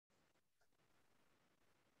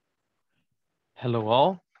Hello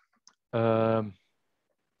all. Um,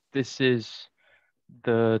 this is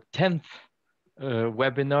the 10th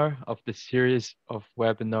webinar of the series of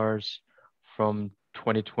webinars from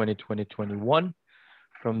 2020-2021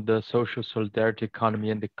 from the Social Solidarity Economy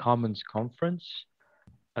and the Commons Conference.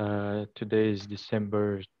 Today is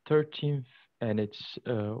December 13th and it's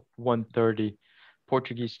 1:30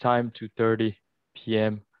 Portuguese time, 2:30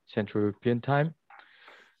 p.m. Central European time.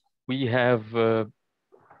 We have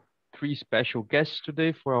three special guests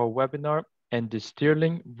today for our webinar: Andy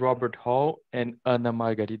Stirling, Robert Hall, and Ana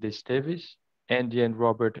Margarida Esteves. Andy and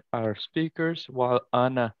Robert are speakers, while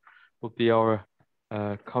Ana will be our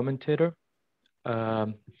commentator.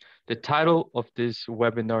 The title of this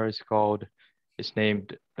webinar is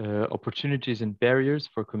named Opportunities and Barriers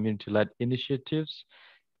for Community-Led Initiatives,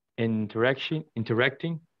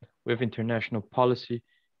 Interacting with International Policy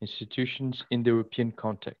Institutions in the European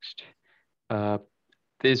Context.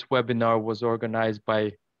 This webinar was organized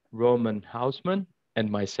by Roman Hausmann and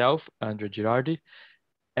myself, André Girardi,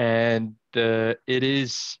 and it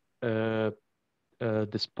is the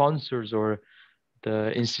sponsors or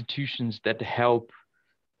the institutions that help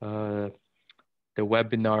the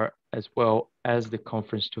webinar as well as the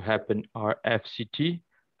conference to happen are FCT,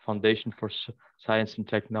 Foundation for Science and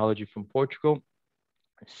Technology from Portugal,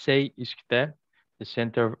 CEI-IUL, the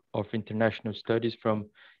Center of International Studies from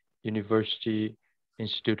University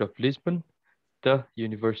Institute of Lisbon, the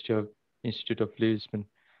University of Institute of Lisbon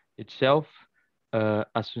itself,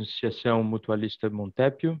 Associação Mutualista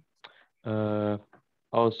Montepio,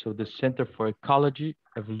 also the Center for Ecology,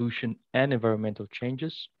 Evolution and Environmental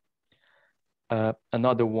Changes.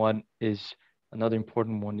 Another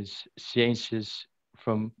important one is Ciências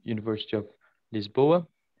from University of Lisboa,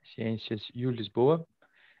 SSE&Commons Lisboa,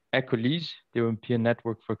 ECOLISE, the European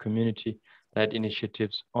Network for Community-Led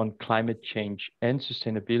Initiatives on Climate Change and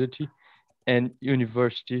Sustainability, and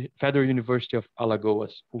Federal University of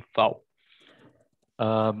Alagoas, UFAL.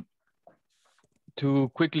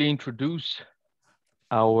 To quickly introduce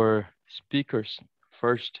our speakers,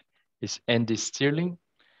 first is Andy Stirling.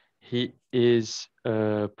 He is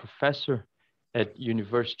a professor at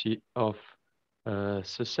University of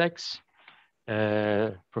Sussex,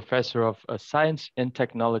 professor of Science and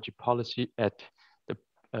Technology Policy at the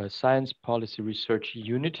Science Policy Research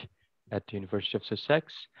Unit at the University of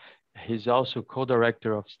Sussex. He's also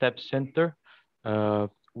co-director of STEP Center,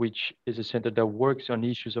 which is a center that works on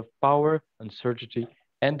issues of power, uncertainty,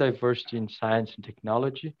 and diversity in science and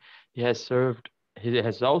technology. He has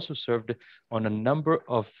also served on a number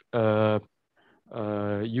of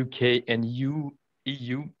UK and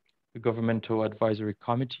EU governmental advisory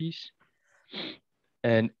committees.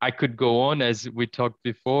 And I could go on as we talked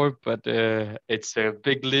before, but it's a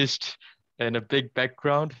big list and a big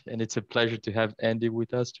background, and it's a pleasure to have Andy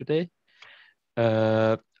with us today.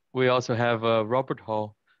 We also have Robert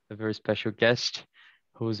Hall, a very special guest,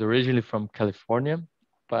 who's originally from California,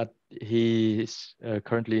 but he is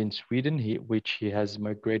currently in Sweden, which he has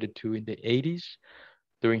migrated to in the 80s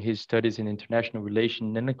during his studies in international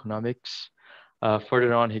relations and economics.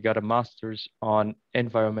 Further on, he got a master's on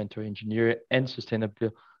environmental engineering and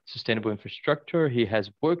sustainable infrastructure. He has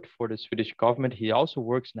worked for the Swedish government. He also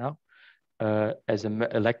works now as an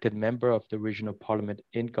elected member of the regional parliament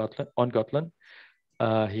in Gotland.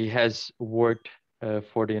 He has worked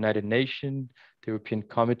for the United Nations, the European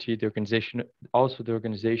Committee, the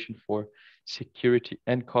Organization for Security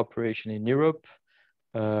and Cooperation in Europe,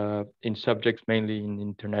 in subjects mainly in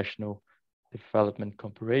international development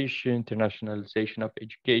cooperation, internationalization of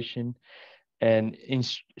education, and in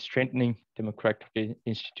strengthening democratic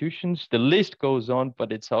institutions. The list goes on,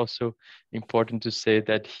 but it's also important to say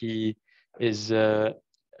that he lives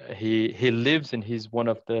and he's one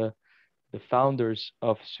of the founders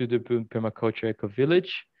of Suderbyn Permaculture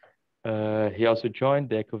Ecovillage. He also joined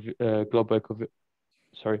the Global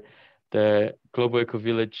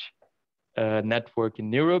Ecovillage network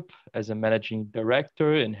in Europe as a managing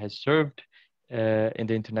director and has served in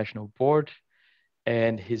the international board.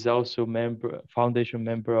 And he's also foundation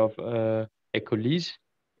member of ECOLISE,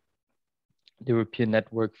 the European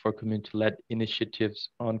Network for Community-Led Initiatives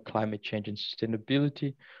on Climate Change and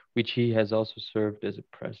Sustainability, which he has also served as a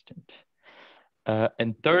president.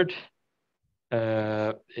 And third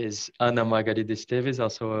is Ana Margarida Esteves,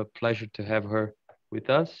 also a pleasure to have her with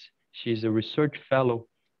us. She's a research fellow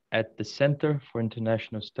at the Center for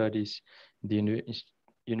International Studies, the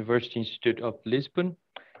University Institute of Lisbon.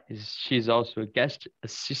 She's also a guest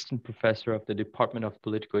assistant professor of the Department of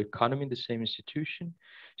Political Economy in the same institution.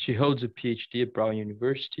 She holds a PhD at Brown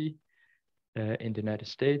University in the United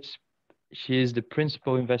States. She is the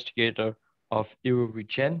principal investigator of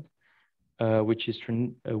EuroREGEN, which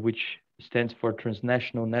stands for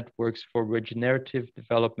Transnational Networks for Regenerative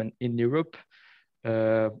Development in Europe,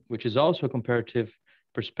 which is also a comparative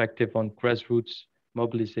perspective on grassroots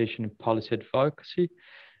mobilization and policy advocacy.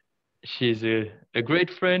 She's a great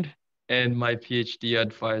friend and my PhD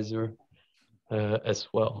advisor as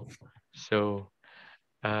well. So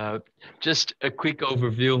just a quick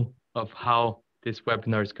overview of how this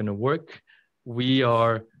webinar is going to work. We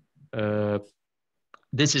are,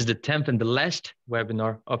 this is the 10th and the last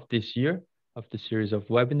webinar of this year, of the series of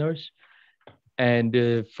webinars.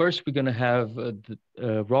 And first, we're going to have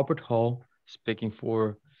Robert Hall speaking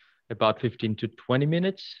for about 15 to 20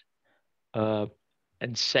 minutes.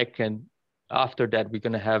 And second, after that, we're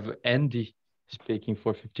going to have Andy speaking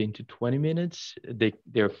for 15 to 20 minutes.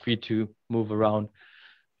 They're free to move around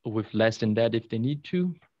with less than that if they need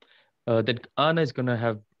to. Then Anna is going to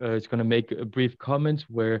have is going to make a brief comments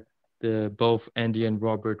where both Andy and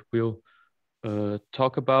Robert will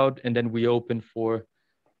talk about, and then we open for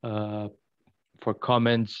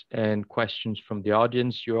comments and questions from the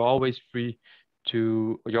audience. You're always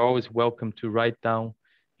welcome to write down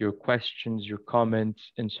your questions, your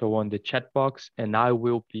comments, and so on the chat box, and I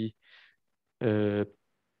will be the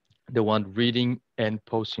one reading and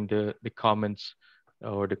posting the comments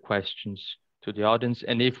or the questions to the audience.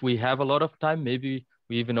 And if we have a lot of time, maybe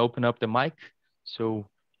we even open up the mic, so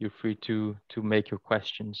you're free to make your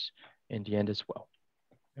questions in the end as well.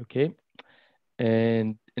 Okay.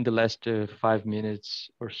 And in the last 5 minutes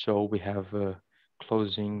or so, we have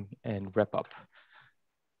closing and wrap up.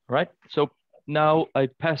 All right. So now I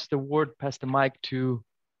pass the mic to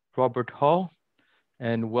Robert Hall,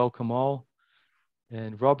 and welcome all.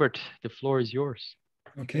 And Robert, the floor is yours.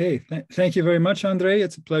 Okay. Thank you very much, André.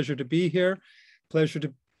 It's a pleasure to be here. Pleasure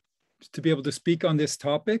to be able to speak on this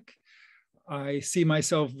topic. I see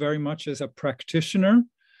myself very much as a practitioner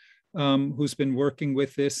who's been working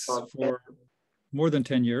with this for more than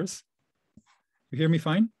 10 years. You hear me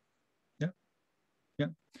fine? Yeah. Yeah.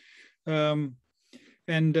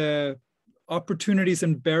 And opportunities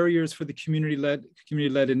and barriers for the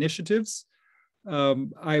community-led initiatives.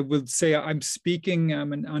 I would say I'm speaking,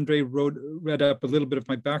 and André read up a little bit of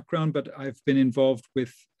my background, but I've been involved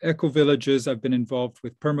with eco-villages, I've been involved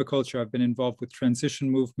with permaculture, I've been involved with transition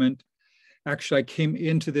movement. Actually, I came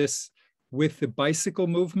into this with the bicycle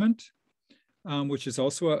movement, which is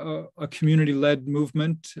also a community-led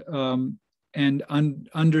movement, and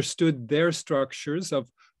understood their structures of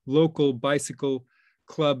local bicycle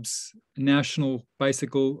clubs, national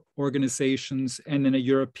bicycle organizations, and then a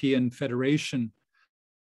European federation.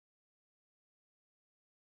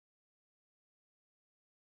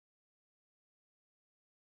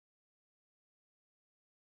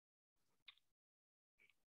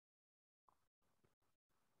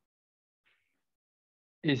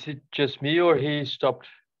 Is it just me or he stopped?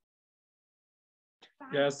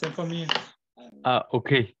 Yeah, same for me.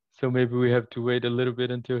 Okay. So maybe we have to wait a little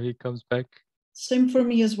bit until he comes back. Same for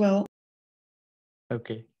me as well.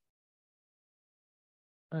 Okay.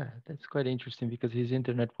 That's quite interesting because his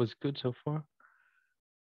internet was good so far.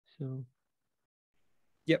 So.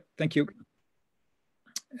 Yep, thank you.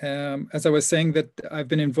 As I was saying, that I've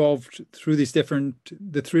been involved through these different,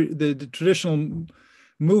 the traditional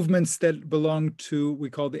movements that belong to, we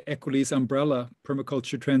call the ECOLISE umbrella,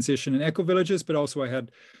 permaculture, transition, and eco-villages, but also I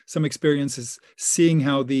had some experiences seeing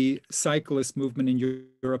how the cyclist movement in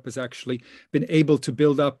Europe has actually been able to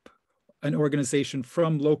build up an organization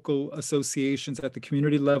from local associations at the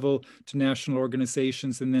community level to national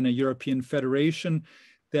organizations, and then a European federation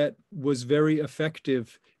that was very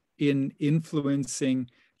effective in influencing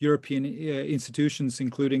European institutions,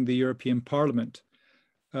 including the European Parliament.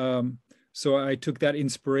 So I took that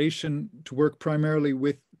inspiration to work primarily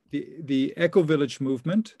with the Ecovillage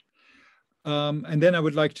movement. And then I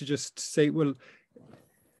would like to just say, well,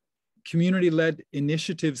 community-led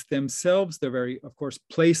initiatives themselves, they're very, of course,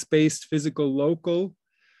 place-based, physical, local.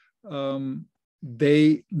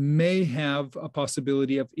 They may have a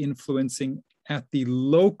possibility of influencing at the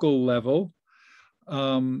local level.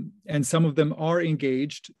 And some of them are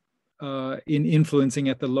engaged in influencing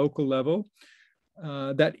at the local level.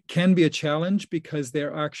 That can be a challenge because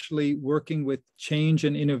they're actually working with change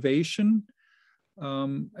and innovation,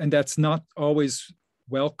 and that's not always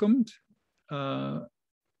welcomed.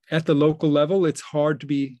 At the local level, it's hard to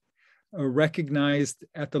be recognized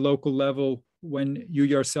at the local level when you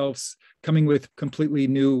yourselves coming with completely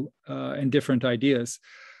new and different ideas.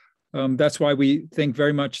 That's why we think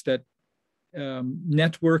very much that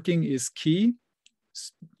networking is key,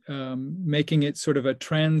 making it sort of a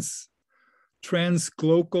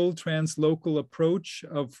translocal approach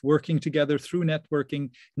of working together through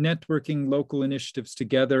networking local initiatives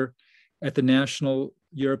together at the national,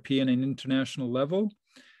 European, and international level.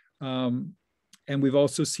 And we've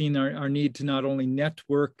also seen our need to not only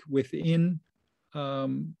network within a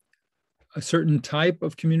certain type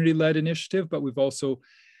of community-led initiative, but we've also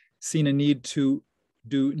seen a need to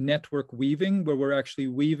do network weaving, where we're actually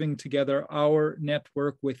weaving together our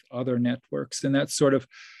network with other networks. And that's sort of,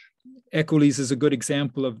 ECOLISE is a good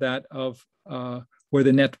example of that, of where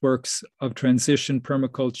the networks of transition,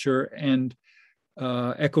 permaculture, and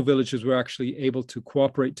ecovillages were actually able to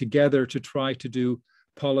cooperate together to try to do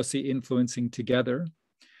policy influencing together.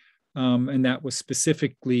 And that was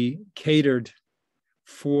specifically catered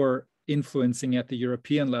for influencing at the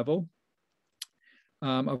European level.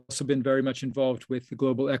 I've also been very much involved with the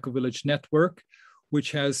Global Ecovillage Network,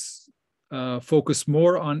 which has focused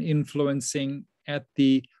more on influencing at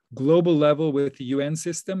the global level with the UN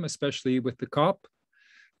system, especially with the COP,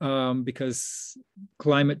 because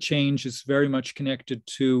climate change is very much connected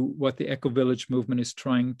to what the Ecovillage movement is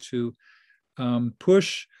trying to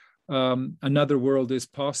push. Another world is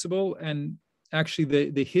possible. And actually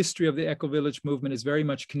the history of the Ecovillage movement is very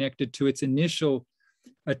much connected to its initial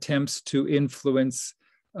attempts to influence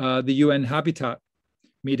the UN Habitat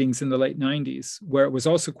meetings in the late 90s, where it was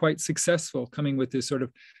also quite successful, coming with this sort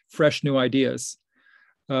of fresh new ideas.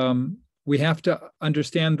 We have to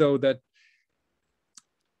understand, though, that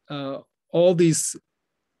all these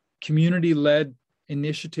community-led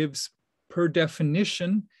initiatives, per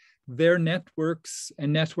definition, their networks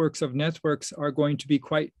and networks of networks are going to be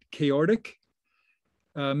quite chaotic,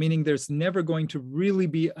 meaning there's never going to really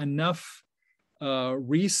be enough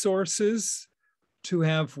resources to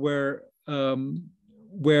have where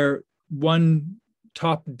one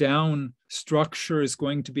top-down structure is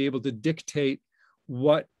going to be able to dictate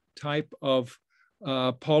what type of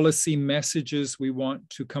policy messages we want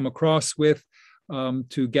to come across with,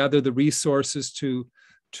 to gather the resources to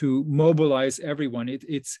mobilize everyone.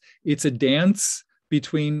 It's a dance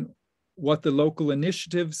between what the local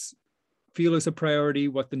initiatives feel is a priority,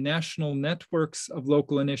 what the national networks of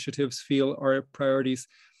local initiatives feel are priorities,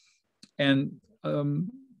 and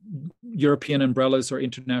European umbrellas or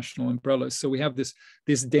international umbrellas. So we have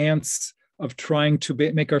this dance of trying to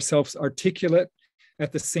make ourselves articulate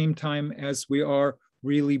at the same time as we are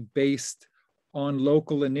really based on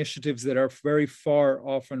local initiatives that are very far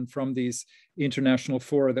often from these international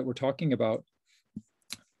fora that we're talking about.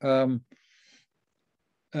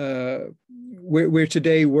 We're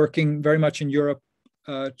today working very much in Europe,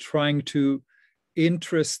 trying to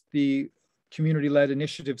interest the community-led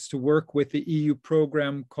initiatives to work with the EU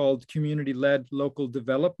program called Community-Led Local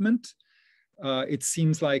Development. It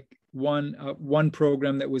seems like one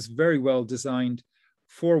program that was very well designed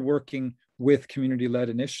for working with community-led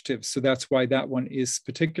initiatives. So that's why that one is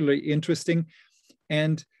particularly interesting.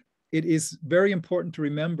 And it is very important to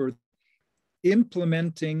remember,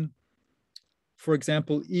 implementing, for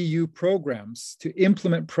example, EU programs, to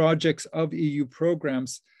implement projects of EU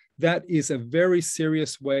programs, that is a very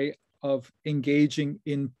serious way of engaging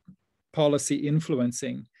in policy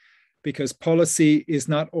influencing, because policy is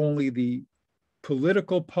not only the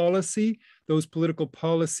political policy, those political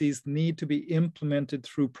policies need to be implemented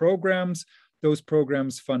through programs. Those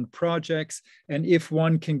programs fund projects. And if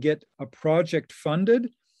one can get a project funded,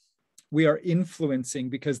 we are influencing,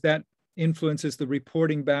 because that influences the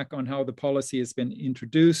reporting back on how the policy has been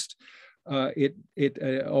introduced. It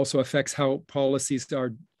also affects how policies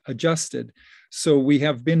are adjusted. So we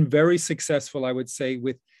have been very successful, I would say,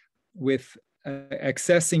 with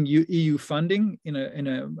accessing EU funding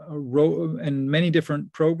in many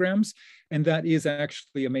different programs, and that is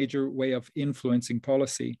actually a major way of influencing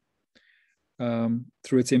policy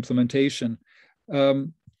through its implementation.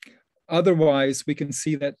 Otherwise, we can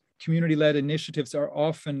see that community-led initiatives are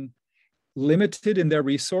often limited in their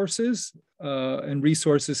resources, and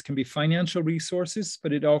resources can be financial resources,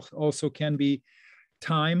 but it also can be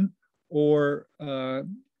time or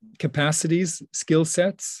capacities, skill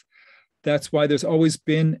sets. That's why there's always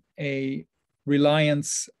been a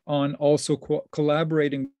reliance on also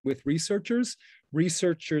collaborating with researchers.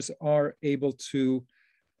 Researchers are able to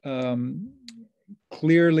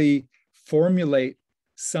clearly formulate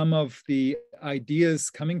some of the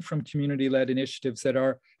ideas coming from community-led initiatives that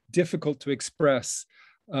are difficult to express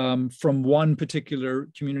from one particular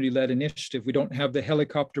community-led initiative. We don't have the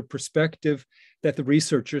helicopter perspective that the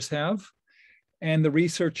researchers have. And the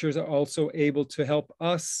researchers are also able to help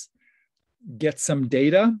us get some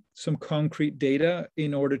data, some concrete data,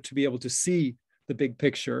 in order to be able to see the big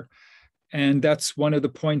picture. And that's one of the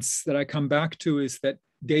points that I come back to, is that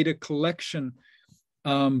data collection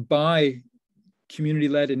by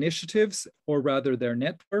community-led initiatives, or rather their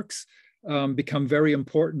networks, become very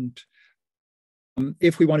important.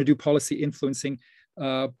 If we want to do policy influencing,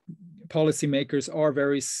 policymakers are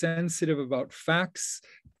very sensitive about facts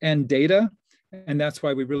and data, and that's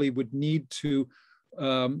why we really would need to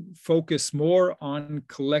focus more on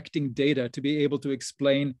collecting data to be able to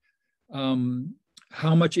explain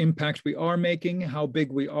how much impact we are making, how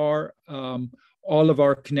big we are, all of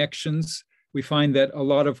our connections. We find that a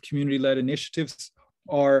lot of community-led initiatives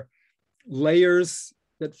are layers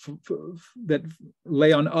that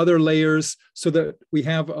lay on other layers, so that we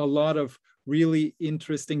have a lot of really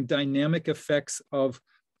interesting dynamic effects of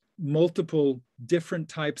multiple different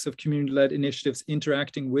types of community-led initiatives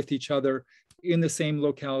interacting with each other in the same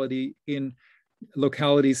locality, in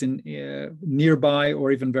localities in nearby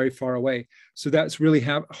or even very far away. So that's really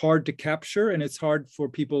hard to capture, and it's hard for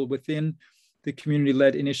people within the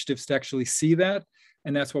community-led initiatives to actually see that.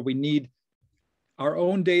 And that's why we need our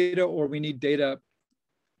own data, or we need data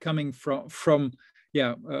coming from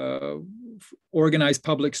organized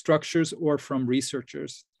public structures or from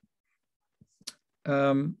researchers.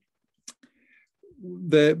 Because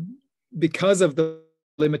of the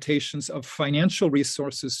limitations of financial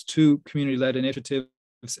resources to community-led initiatives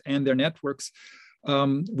and their networks,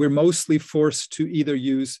 we're mostly forced to either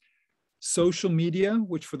use social media,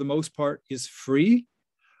 which for the most part is free,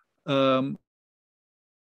 virtual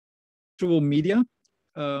media,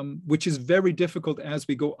 which is very difficult as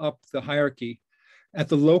we go up the hierarchy. At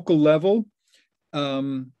the local level,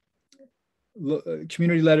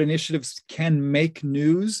 community-led initiatives can make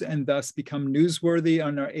news and thus become newsworthy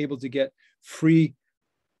and are able to get free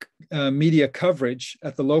media coverage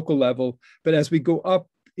at the local level. But as we go up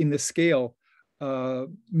in the scale,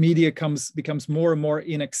 media becomes more and more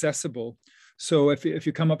inaccessible. So if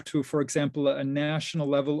you come up to, for example, a national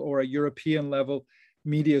level or a European level,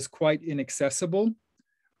 media is quite inaccessible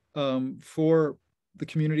for the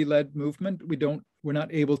community-led movement. We're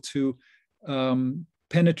not able to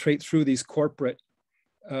penetrate through these corporate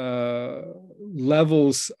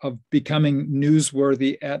levels of becoming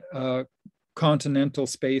newsworthy at a continental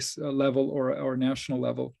space level or national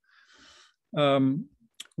level.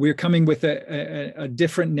 We're coming with a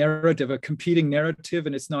different narrative, a competing narrative,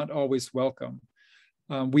 and it's not always welcome.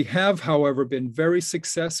 We have, however, been very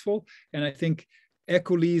successful, and I think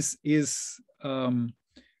ECOLISE is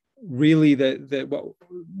really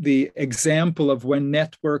the example of when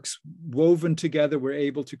networks woven together were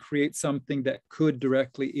able to create something that could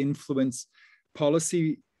directly influence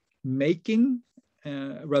policy making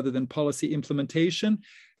rather than policy implementation,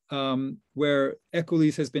 where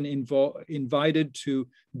ECOLISE has been invited to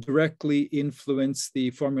directly influence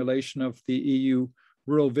the formulation of the EU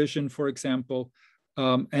Rural Vision, for example,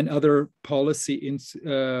 and other policy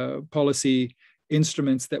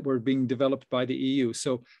instruments that were being developed by the EU.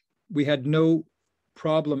 So we had no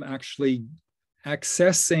problem actually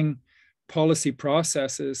accessing policy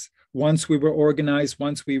processes once we were organized,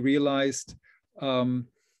 once we realized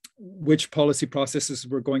which policy processes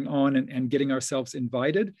were going on and getting ourselves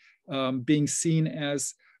invited, being seen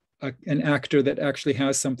as an actor that actually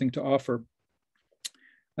has something to offer.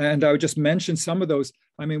 And I would just mention some of those.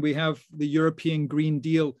 I mean, we have the European Green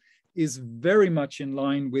Deal is very much in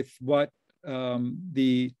line with what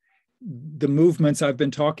the movements I've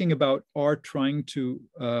been talking about are trying to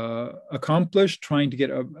accomplish, trying to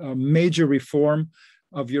get a major reform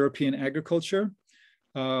of European agriculture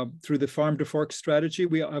through the farm to fork strategy.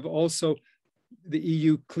 We have also the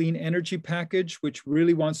EU Clean Energy Package, which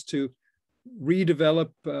really wants to redevelop,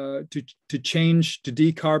 to change, to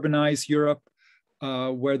decarbonize Europe,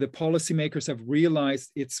 where the policymakers have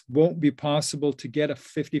realized it won't be possible to get a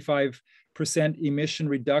 55% emission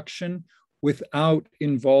reduction without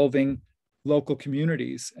involving local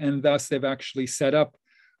communities. And thus they've actually set up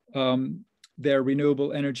their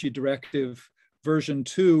Renewable Energy Directive version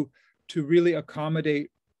 2 to really accommodate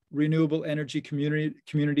renewable energy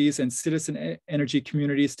communities and citizen energy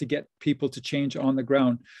communities to get people to change on the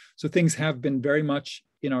ground. So things have been very much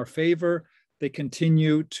in our favor. They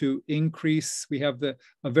continue to increase. We have a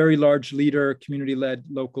very large leader, community-led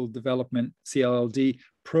local development, CLLD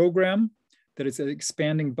program that is an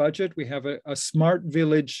expanding budget. We have a smart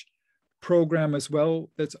village program as well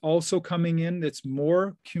that's also coming in, that's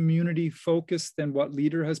more community focused than what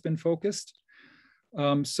leader has been focused.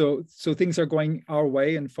 So things are going our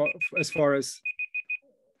way, and as far as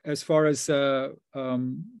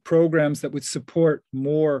programs that would support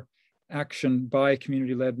more action by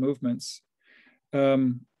community-led movements.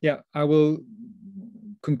 Yeah, I will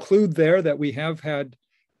conclude there that we have had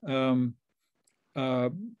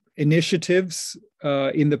initiatives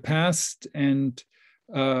in the past and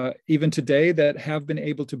even today that have been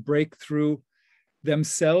able to break through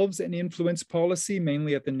themselves and influence policy,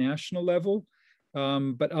 mainly at the national level.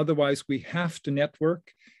 But otherwise, we have to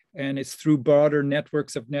network, and it's through broader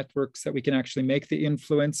networks that we can actually make the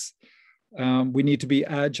influence. We need to be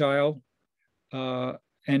agile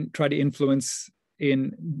and try to influence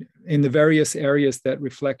in the various areas that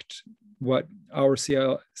reflect what our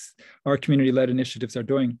community-led initiatives are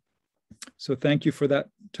doing. So thank you for that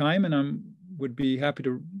time, and I would be happy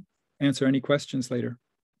to answer any questions later.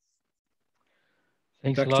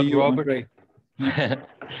 Thanks Back a lot, to you, Robert. André.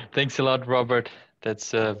 Thanks a lot, Robert.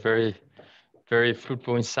 That's very, very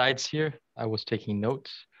fruitful insights here. I was taking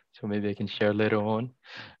notes, so maybe I can share later on.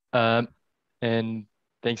 And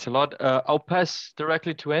thanks a lot. I'll pass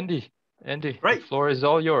directly to Andy. Andy, Great. The floor is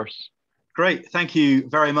all yours. Great, thank you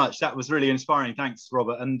very much. That was really inspiring. Thanks,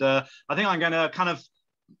 Robert. And I think I'm going to kind of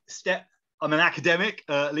I'm an academic,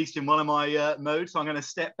 at least in one of my modes, so I'm going to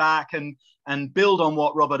step back and build on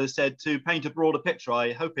what Robert has said to paint a broader picture.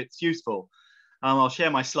 I hope it's useful. I'll share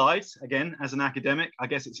my slides. Again, as an academic, I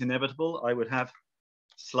guess it's inevitable. I would have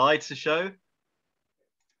slides to show.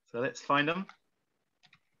 So let's find them.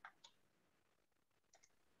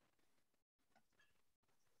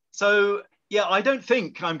 So yeah, I don't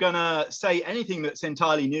think I'm going to say anything that's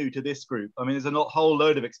entirely new to this group. I mean, there's a whole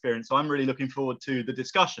load of experience, so I'm really looking forward to the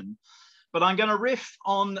discussion. But I'm going to riff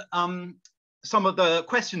on some of the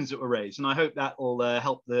questions that were raised, and I hope that will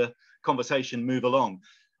help the conversation move along.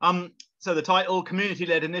 So the title,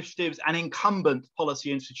 Community-Led Initiatives and Incumbent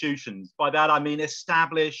Policy Institutions. By that, I mean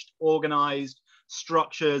established, organized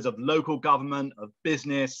structures of local government, of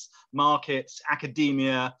business, markets,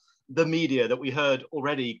 academia, the media that we heard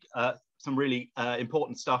already some really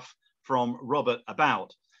important stuff from Robert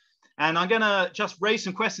about. And I'm going to just raise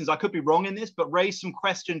some questions. I could be wrong in this, but raise some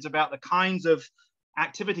questions about the kinds of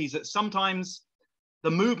activities that sometimes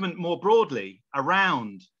the movement more broadly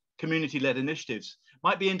around community-led initiatives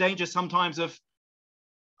might be in danger sometimes of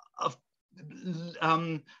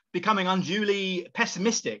becoming unduly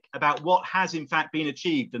pessimistic about what has in fact been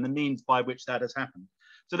achieved and the means by which that has happened.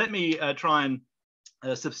 So let me try and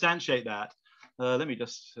substantiate that. Let me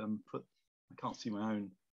just I can't see my own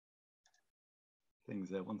things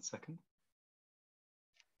there, 1 second.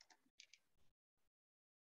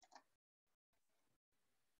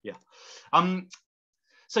 Yeah.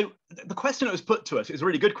 So the question that was put to us, it was a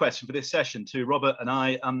really good question for this session to Robert and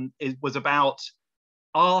I, it was about,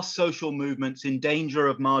 are social movements in danger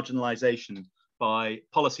of marginalization by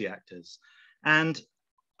policy actors? And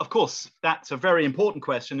of course, that's a very important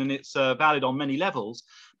question, and it's valid on many levels.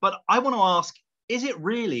 But I want to ask, is it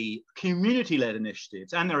really community-led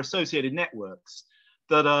initiatives and their associated networks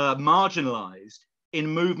that are marginalized in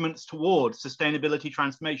movements towards sustainability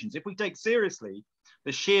transformations? If we take seriously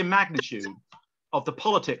the sheer magnitude of the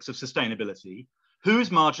politics of sustainability, who's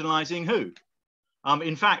marginalizing who?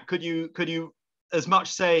 In fact, could you as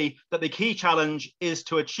much say that the key challenge is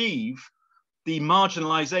to achieve the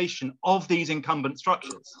marginalization of these incumbent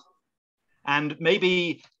structures? And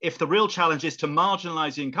maybe if the real challenge is to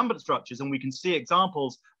marginalize the incumbent structures, and we can see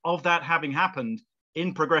examples of that having happened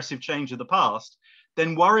in progressive change of the past,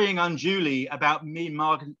 then worrying unduly about being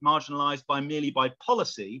marginalized merely by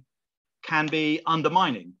policy can be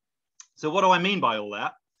undermining. So what do I mean by all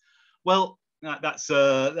that? Well,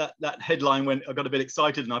 that headline when I got a bit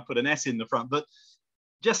excited and I put an S in the front, but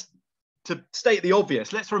just to state the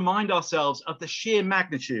obvious, let's remind ourselves of the sheer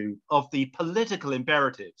magnitude of the political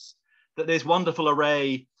imperatives that this wonderful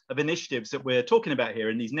array of initiatives that we're talking about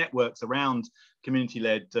here in these networks around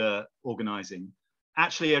community-led organizing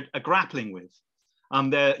actually are grappling with.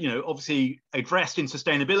 They're obviously addressed in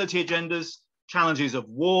sustainability agendas, challenges of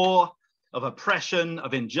war, of oppression,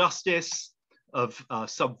 of injustice, of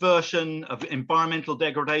subversion, of environmental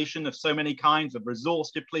degradation of so many kinds, of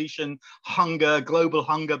resource depletion, hunger, global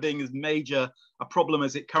hunger being as major a problem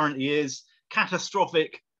as it currently is,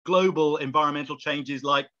 catastrophic global environmental changes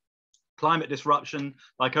like climate disruption,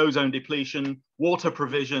 like ozone depletion, water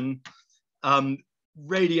provision,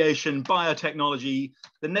 radiation, biotechnology,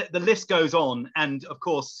 the list goes on. And of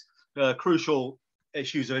course, crucial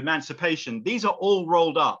issues of emancipation. These are all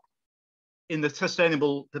rolled up in the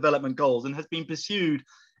Sustainable Development Goals and has been pursued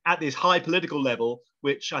at this high political level,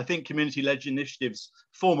 which I think community-led initiatives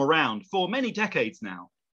form around for many decades now.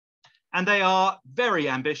 And they are very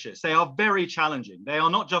ambitious. They are very challenging. They are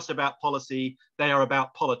not just about policy, they are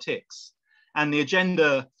about politics. And the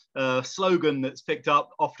agenda slogan that's picked up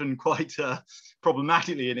often quite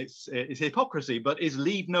problematically in its hypocrisy, but is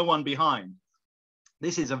leave no one behind.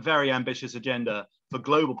 This is a very ambitious agenda for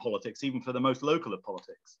global politics, even for the most local of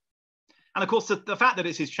politics. And of course, the fact that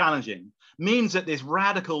this is challenging means that this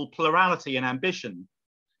radical plurality and ambition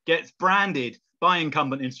gets branded by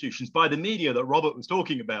incumbent institutions, by the media that Robert was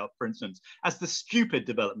talking about, for instance, as the stupid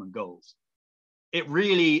development goals. It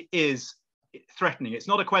really is threatening. It's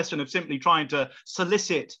not a question of simply trying to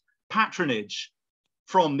solicit patronage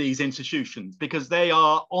from these institutions, because they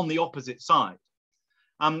are on the opposite side.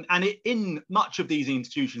 In much of these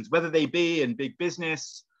institutions, whether they be in big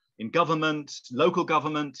business, in government, local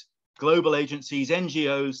government, global agencies,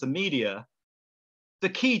 NGOs, the media, the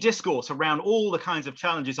key discourse around all the kinds of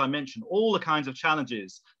challenges I mentioned, all the kinds of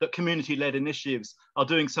challenges that community-led initiatives are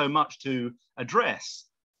doing so much to address,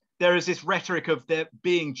 there is this rhetoric of there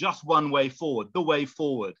being just one way forward, the way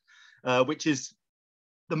forward, which is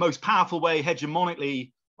the most powerful way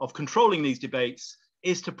hegemonically of controlling these debates,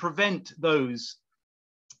 is to prevent those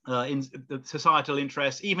in the societal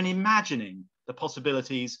interests even imagining the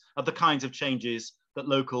possibilities of the kinds of changes that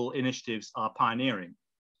local initiatives are pioneering.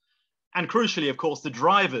 And crucially, of course, the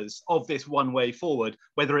drivers of this one way forward,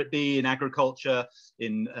 whether it be in agriculture,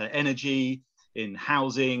 in energy, in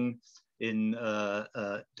housing, in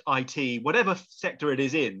IT, whatever sector it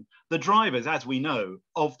is in, the drivers, as we know,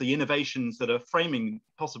 of the innovations that are framing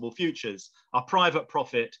possible futures are private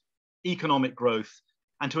profit, economic growth,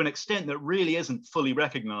 and to an extent that really isn't fully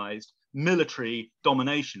recognized, military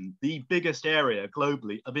domination. The biggest area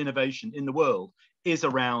globally of innovation in the world is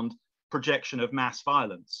around projection of mass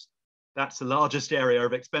violence. That's the largest area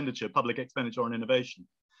of expenditure, public expenditure on innovation.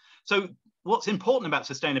 So what's important about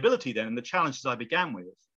sustainability then, and the challenges I began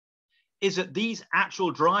with, is that these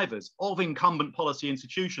actual drivers of incumbent policy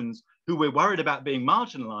institutions who we're worried about being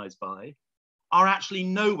marginalized by are actually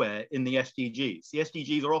nowhere in the SDGs. The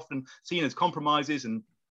SDGs are often seen as compromises and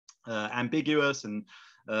ambiguous and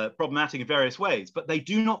problematic in various ways, but they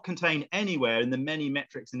do not contain anywhere in the many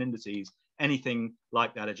metrics and indices anything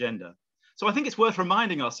like that agenda. So I think it's worth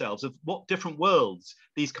reminding ourselves of what different worlds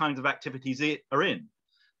these kinds of activities are in,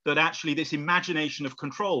 that actually this imagination of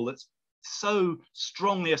control that's so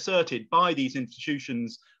strongly asserted by these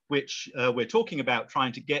institutions, which we're talking about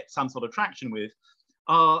trying to get some sort of traction with,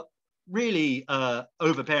 are really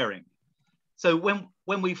overbearing. So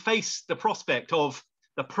when we face the prospect of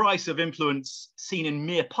the price of influence seen in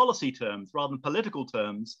mere policy terms rather than political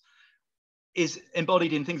terms, is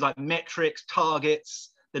embodied in things like metrics, targets,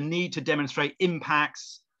 the need to demonstrate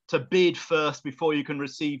impacts, to bid first before you can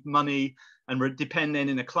receive money, and depend then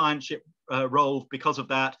in a clientship role because of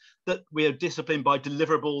that, that we are disciplined by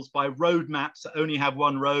deliverables, by roadmaps that only have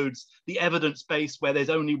one roads, the evidence base where there's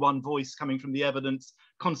only one voice coming from the evidence,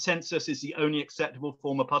 consensus is the only acceptable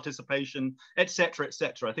form of participation, etc.,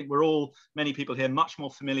 etc. I think we're all, many people here, much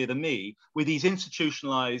more familiar than me with these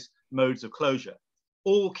institutionalized modes of closure,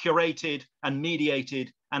 all curated and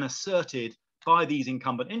mediated and asserted by these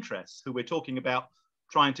incumbent interests who we're talking about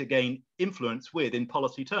trying to gain influence with in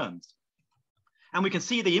policy terms. And we can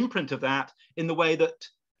see the imprint of that in the way that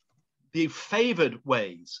the favored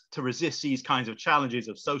ways to resist these kinds of challenges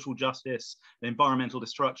of social justice and environmental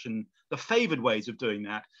destruction, the favored ways of doing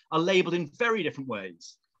that are labeled in very different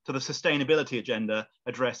ways to the sustainability agenda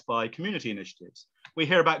addressed by community initiatives. We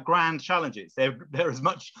hear about grand challenges. They're as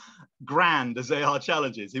much grand as they are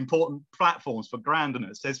challenges, important platforms for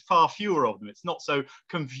grandness. There's far fewer of them. It's not so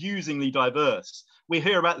confusingly diverse. We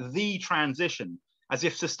hear about the transition as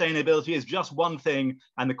if sustainability is just one thing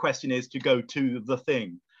and the question is to go to the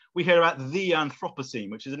thing. We hear about the Anthropocene,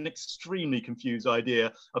 which is an extremely confused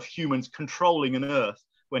idea of humans controlling an Earth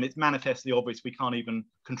when it's manifestly obvious we can't even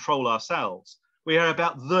control ourselves. We hear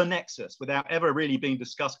about the nexus without ever really being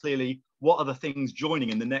discussed clearly what are the things joining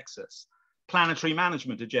in the nexus. Planetary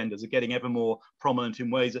management agendas are getting ever more prominent in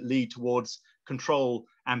ways that lead towards control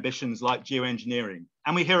ambitions like geoengineering.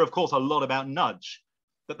 And we hear, of course, a lot about nudge,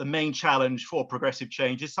 that the main challenge for progressive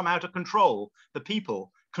change is somehow to control the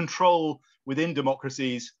people, control within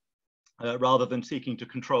democracies rather than seeking to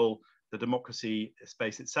control the democracy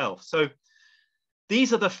space itself. So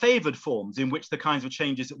these are the favored forms in which the kinds of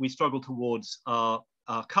changes that we struggle towards are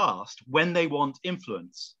cast when they want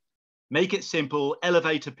influence. Make it simple,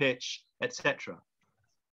 elevator pitch, etc.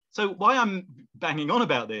 So why I'm banging on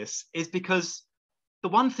about this is because the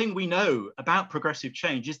one thing we know about progressive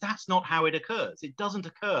change is that's not how it occurs. It doesn't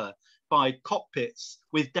occur by cockpits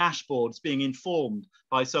with dashboards being informed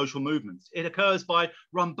by social movements. It occurs by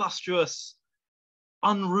rumbustious,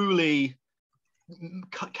 unruly,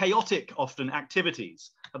 chaotic often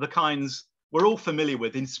activities of the kinds we're all familiar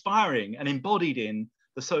with, inspiring and embodied in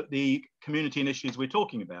the community initiatives we're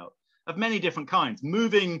talking about, of many different kinds,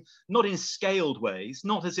 moving not in scaled ways,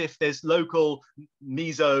 not as if there's local,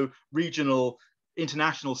 meso, regional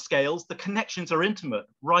international scales, the connections are intimate,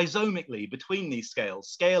 rhizomically between these scales.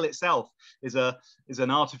 Scale itself is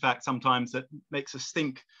an artifact sometimes that makes us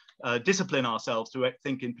think, discipline ourselves to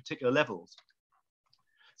think in particular levels.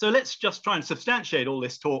 So let's just try and substantiate all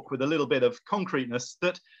this talk with a little bit of concreteness,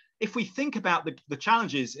 that if we think about the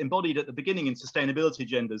challenges embodied at the beginning in sustainability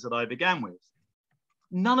agendas that I began with,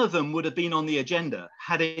 none of them would have been on the agenda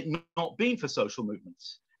had it not been for social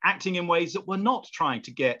movements, acting in ways that were not trying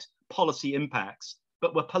to get policy impacts,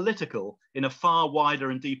 but were political in a far wider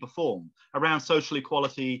and deeper form around social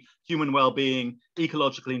equality, human well-being,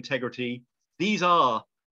 ecological integrity. These are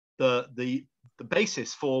the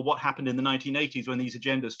basis for what happened in the 1980s when these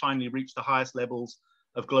agendas finally reached the highest levels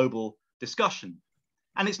of global discussion.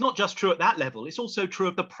 And it's not just true at that level, it's also true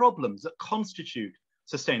of the problems that constitute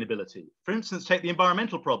sustainability. For instance, take the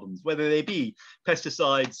environmental problems, whether they be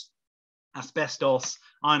pesticides, asbestos,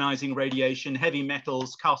 ionizing radiation, heavy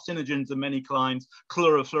metals, carcinogens of many kinds,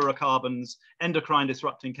 chlorofluorocarbons, endocrine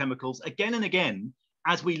disrupting chemicals. Again and again,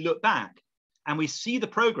 as we look back and we see the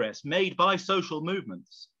progress made by social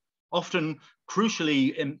movements, often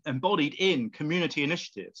crucially embodied in community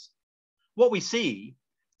initiatives, what we see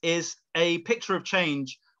is a picture of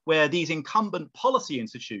change where these incumbent policy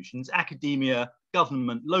institutions, academia,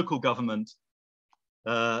 government, local government,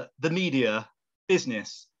 the media,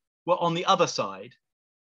 business, were on the other side,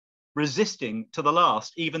 resisting to the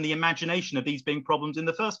last even the imagination of these being problems in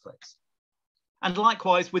the first place. And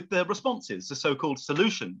likewise with the responses, the so-called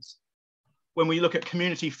solutions. When we look at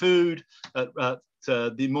community food,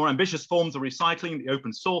 the more ambitious forms of recycling, the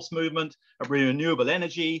open source movement, renewable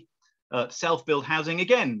energy, self-build housing,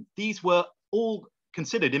 again, these were all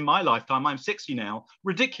considered in my lifetime, I'm 60 now,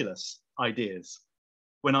 ridiculous ideas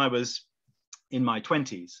when I was in my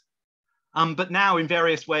 20s. But now in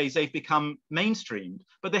various ways they've become mainstreamed,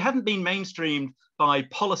 but they haven't been mainstreamed by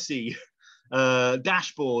policy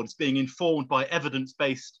dashboards being informed by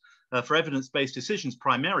evidence-based, for evidence-based decisions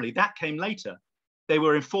primarily. That came later. They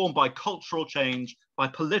were informed by cultural change, by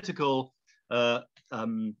political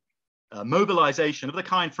mobilization of the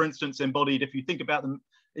kind, for instance, embodied, if you think about the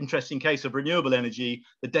interesting case of renewable energy,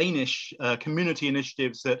 the Danish community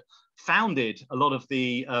initiatives that founded a lot of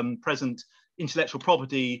the present intellectual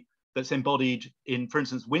property that's embodied in, for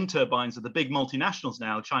instance, wind turbines of the big multinationals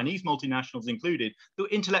now, Chinese multinationals included. The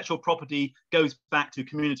intellectual property goes back to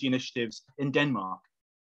community initiatives in Denmark,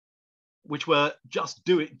 which were just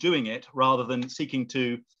doing it rather than seeking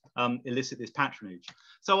to elicit this patronage.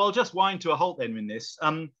 So I'll just wind to a halt then in this.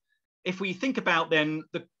 If we think about then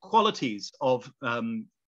the qualities of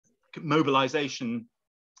mobilization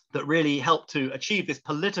that really help to achieve this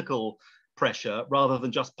political pressure rather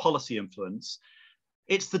than just policy influence,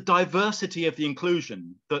 it's the diversity of the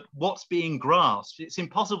inclusion, that what's being grasped, it's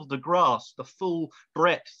impossible to grasp the full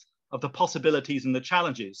breadth of the possibilities and the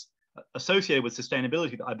challenges associated with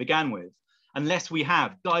sustainability that I began with, unless we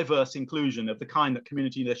have diverse inclusion of the kind that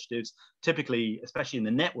community initiatives typically, especially in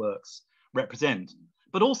the networks, represent.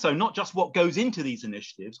 But also not just what goes into these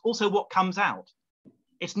initiatives, also what comes out.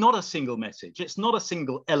 It's not a single message. It's not a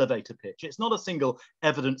single elevator pitch. It's not a single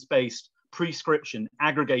evidence-based prescription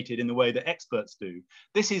aggregated in the way that experts do.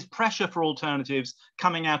 This is pressure for alternatives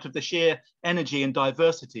coming out of the sheer energy and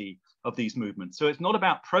diversity of these movements. So it's not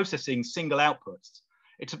about processing single outputs.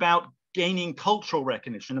 It's about gaining cultural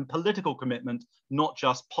recognition and political commitment, not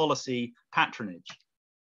just policy patronage.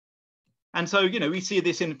 And so, you know, we see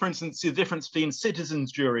this in, for instance, the difference between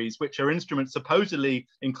citizens' juries, which are instruments supposedly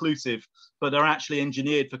inclusive, but are actually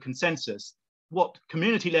engineered for consensus. What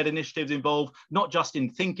community-led initiatives involve, not just in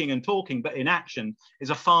thinking and talking, but in action, is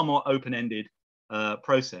a far more open-ended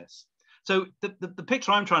process. So the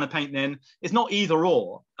picture I'm trying to paint then is not either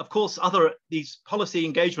or. Of course, these policy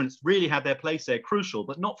engagements really have their place, they're crucial,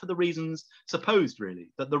 but not for the reasons supposed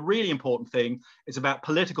really. That the really important thing is about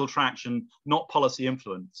political traction, not policy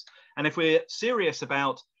influence. And if we're serious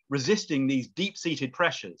about resisting these deep-seated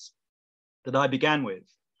pressures that I began with,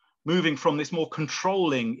 moving from this more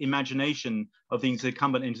controlling imagination of these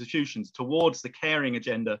incumbent institutions towards the caring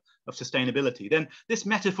agenda of sustainability, then this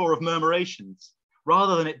metaphor of murmurations,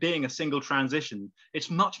 rather than it being a single transition, it's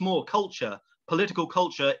much more culture. Political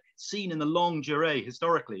culture, seen in the longue durée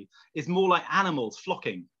historically, is more like animals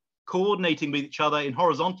flocking, coordinating with each other in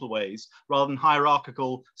horizontal ways rather than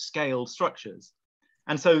hierarchical scaled structures.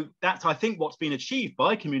 And so that's, I think, what's been achieved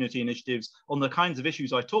by community initiatives on the kinds of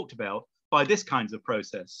issues I talked about by this kinds of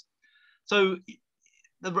process. So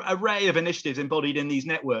the array of initiatives embodied in these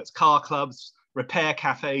networks, car clubs, repair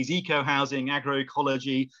cafes, eco-housing,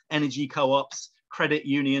 agroecology, energy co-ops, credit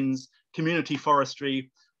unions, community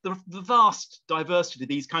forestry, the vast diversity of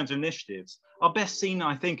these kinds of initiatives are best seen,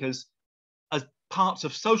 I think, as parts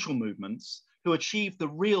of social movements who achieve the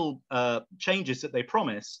real changes that they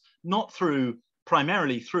promise, not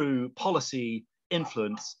primarily through policy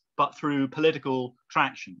influence, but through political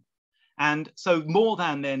traction. And so more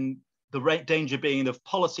than then the danger being of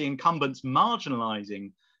policy incumbents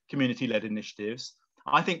marginalizing community-led initiatives,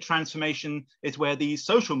 I think transformation is where these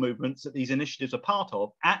social movements that these initiatives are part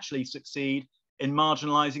of actually succeed in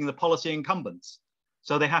marginalizing the policy incumbents.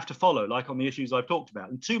 So they have to follow, like on the issues I've talked about.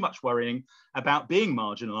 And too much worrying about being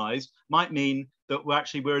marginalized might mean that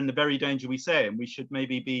we're in the very danger we say, and we should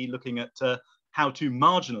maybe be looking at how to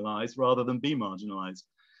marginalize rather than be marginalized.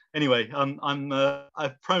 Anyway, I'm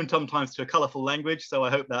prone sometimes to a colorful language, so I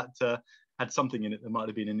hope that had something in it that might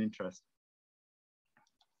have been an interest.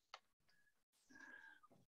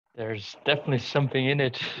 There's definitely something in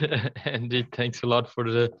it. Andy, thanks a lot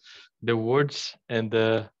for the words and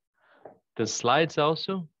the slides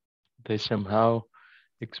also. They somehow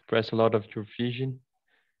express a lot of your vision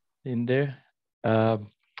in there.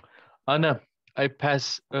 Anna, I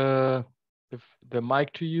pass the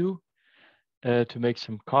mic to you to make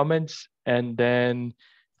some comments, and then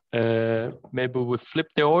maybe we'll flip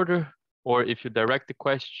the order, or if you direct the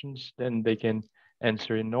questions, then they can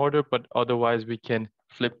answer in order, but otherwise we can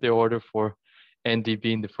flip the order for Andy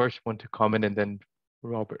being the first one to comment and then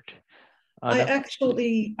Robert. Anna,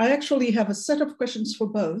 I actually have a set of questions for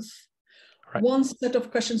both. Right. One set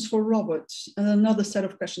of questions for Robert and another set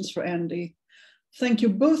of questions for Andy. Thank you,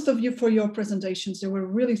 both of you, for your presentations. They were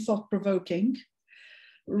really thought-provoking,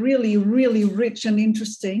 really, really rich and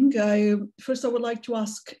interesting. First, I would like to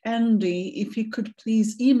ask Andy if he could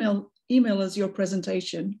please email us your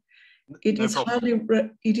presentation. It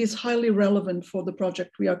is highly relevant for the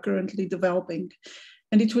project we are currently developing,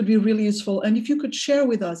 and it would be really useful. And if you could share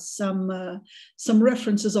with us some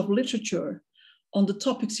references of literature on the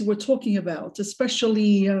topics you were talking about,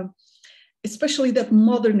 especially that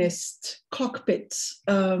modernist cockpit,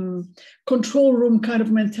 control room kind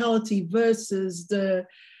of mentality versus the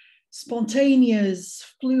spontaneous,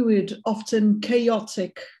 fluid, often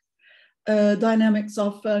chaotic dynamics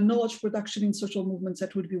of knowledge production in social movements,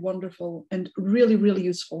 that would be wonderful and really, really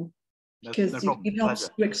useful, because it helps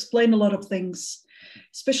to explain a lot of things,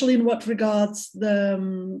 especially in what regards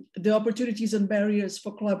the opportunities and barriers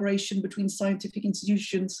for collaboration between scientific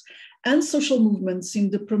institutions and social movements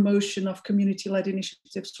in the promotion of community-led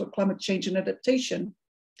initiatives for climate change and adaptation.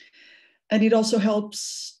 And it also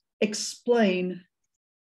helps explain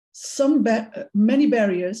many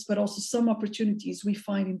barriers, but also some opportunities we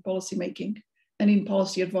find in policymaking and in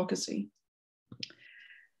policy advocacy.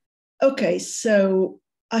 Okay, so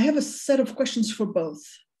I have a set of questions for both.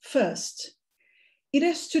 First, it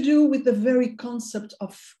has to do with the very concept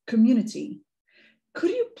of community.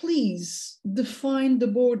 Could you please define the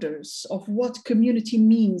borders of what community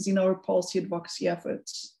means in our policy advocacy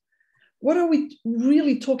efforts? What are we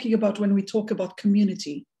really talking about when we talk about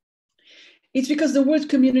community? It's because the word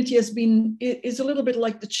community is a little bit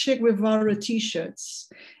like the Che Guevara t-shirts.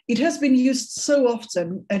 It has been used so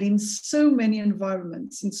often and in so many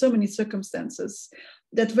environments, in so many circumstances,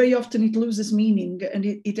 that very often it loses meaning, and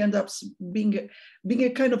it ends up being a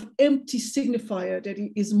kind of empty signifier that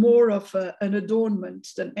is more of an adornment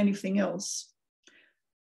than anything else,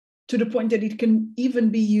 to the point that it can even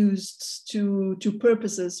be used to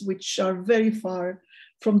purposes which are very far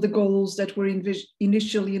from the goals that were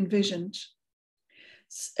initially envisioned.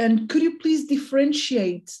 And could you please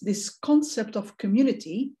differentiate this concept of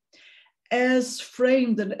community as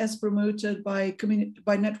framed and as promoted by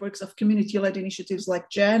networks of community-led initiatives like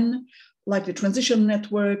GEN, like the Transition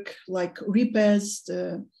Network, like REPES,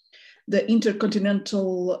 the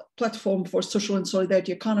Intercontinental Platform for Social and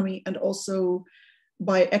Solidarity Economy, and also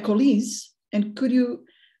by ECOLISE? And could you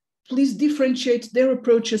please differentiate their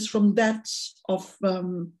approaches from that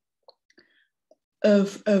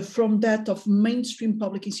of mainstream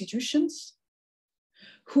public institutions,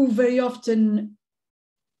 who very often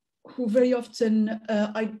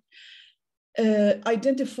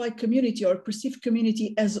identify community or perceive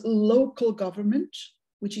community as local government,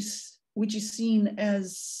 which is seen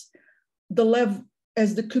as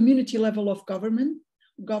the community level of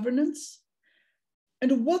governance.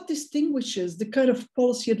 And what distinguishes the kind of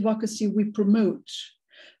policy advocacy we promote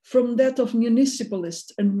from that of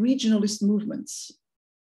municipalist and regionalist movements,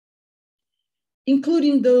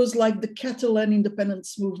 including those like the Catalan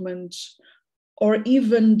independence movement, or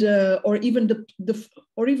even the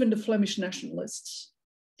Flemish nationalists,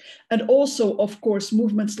 and also, of course,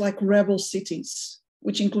 movements like rebel cities,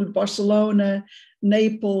 which include Barcelona,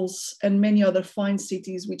 Naples, and many other fine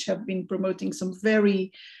cities, which have been promoting some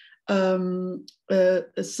very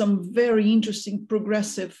interesting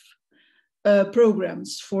progressive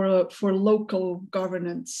programs for local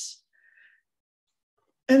governance.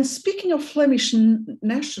 And speaking of Flemish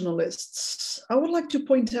nationalists, I would like to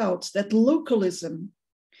point out that localism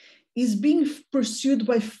is being pursued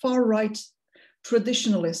by far-right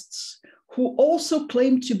traditionalists who also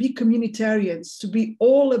claim to be communitarians, to be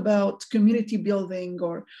all about community building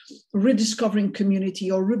or rediscovering community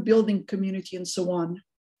or rebuilding community and so on.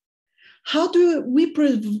 How do we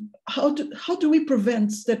prevent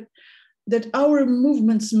that our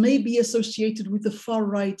movements may be associated with the far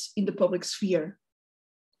right in the public sphere?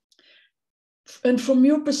 And from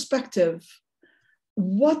your perspective,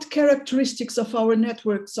 what characteristics of our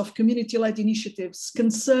networks of community-led initiatives can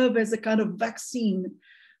serve as a kind of vaccine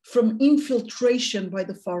from infiltration by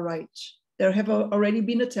the far right? There have already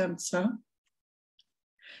been attempts, huh?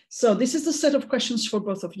 So this is the set of questions for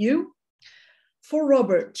both of you. For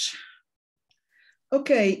Robert,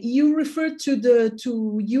 okay, you referred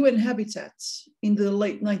to UN habitats in the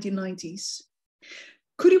late 1990s.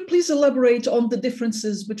 Could you please elaborate on the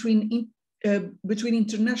differences between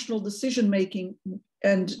international decision-making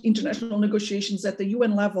and international negotiations at the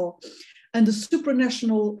UN level and the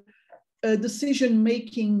supranational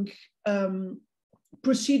decision-making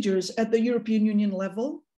procedures at the European Union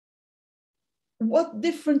level? What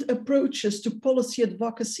different approaches to policy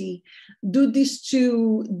advocacy do these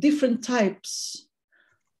two different types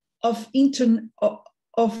of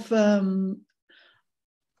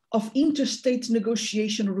interstate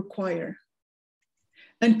negotiation require?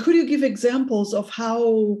 And could you give examples of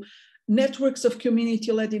how networks of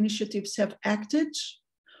community-led initiatives have acted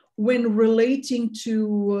when relating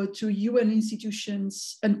to UN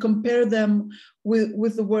institutions and compare them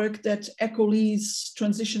with the work that ECOLISE,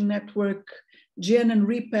 Transition Network, GEN and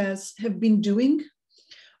REPAS have been doing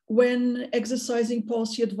when exercising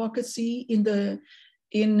policy advocacy in the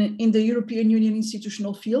European Union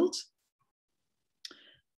institutional field?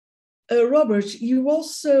 Robert, you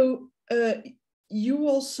also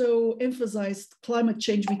emphasized climate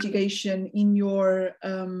change mitigation in your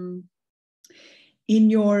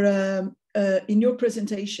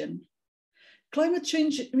presentation. Climate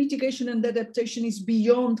change mitigation and adaptation is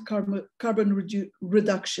beyond carbon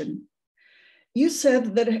reduction. You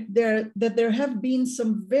said that there have been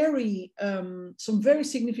some very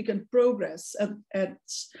significant progress at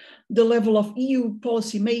the level of EU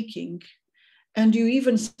policy making. And you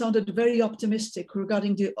even sounded very optimistic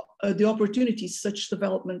regarding the opportunities such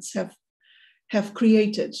developments have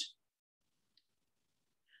created.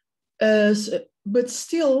 But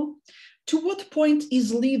still, to what point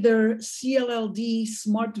is LEADER, CLLD,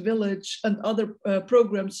 Smart Village, and other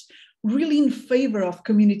programs really in favor of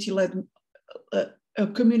community-led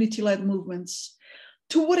movements?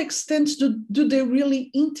 To what extent do they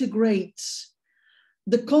really integrate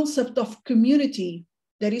the concept of community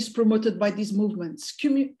that is promoted by these movements?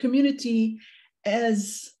 Community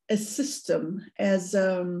as a system, as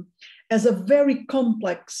a very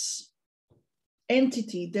complex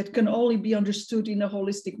entity that can only be understood in a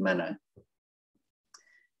holistic manner.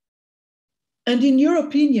 And in your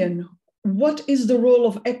opinion, what is the role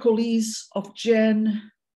of ECOLISE, of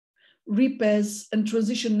GEN, REPAS, and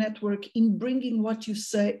Transition Network in bringing what you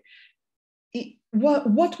say?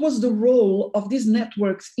 What was the role of these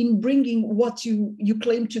networks in bringing what you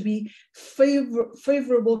claim to be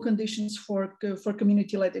favorable conditions for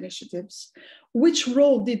community-led initiatives? Which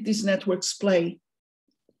role did these networks play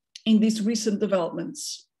in these recent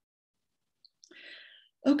developments?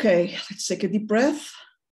 Okay, let's take a deep breath,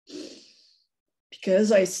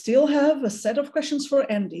 because I still have a set of questions for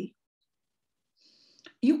Andy.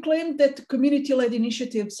 You claim that community-led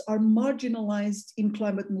initiatives are marginalized in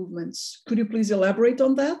climate movements. Could you please elaborate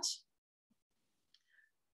on that?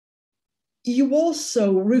 You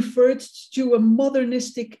also referred to a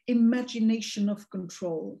modernistic imagination of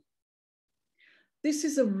control. This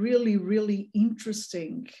is a really, really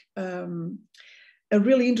interesting,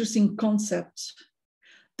 concept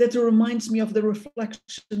that reminds me of the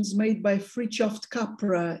reflections made by Fritjof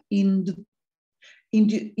Capra in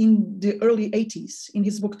the early 80s in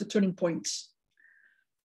his book, The Turning Point.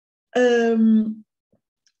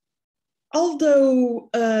 Although,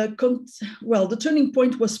 The Turning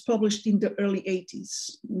Point was published in the early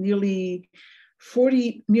 80s, nearly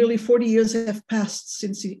 40 years have passed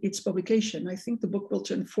since its publication. I think the book will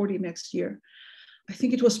turn 40 next year. I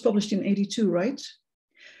think it was published in 82, right?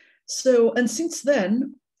 So, and since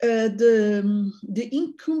then, the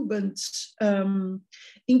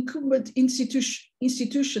incumbent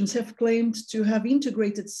institutions have claimed to have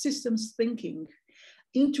integrated systems thinking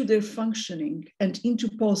into their functioning and into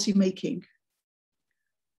policy making.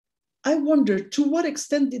 I wonder, to what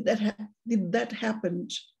extent did that happen?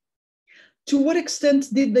 To what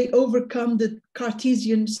extent did they overcome the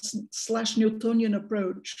Cartesian/Newtonian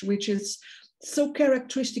approach, which is so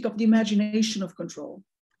characteristic of the imagination of control?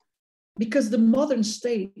 Because the modern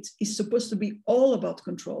state is supposed to be all about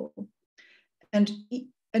control. And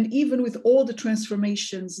even with all the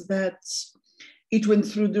transformations that it went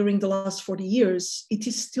through during the last 40 years, it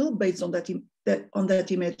is still based on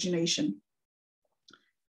that imagination.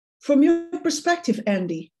 From your perspective,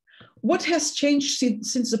 Andy, what has changed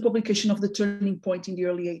since the publication of The Turning Point in the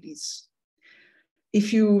early 80s?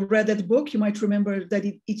 If you read that book, you might remember that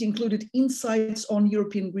it included insights on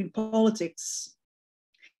European green politics,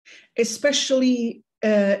 especially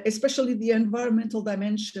the environmental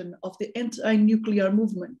dimension of the anti-nuclear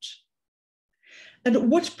movement.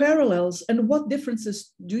 And what parallels and what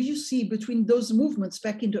differences do you see between those movements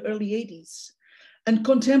back in the early 80s and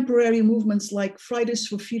contemporary movements like Fridays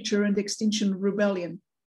for Future and Extinction Rebellion?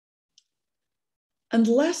 And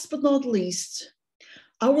last but not least,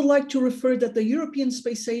 I would like to refer that the European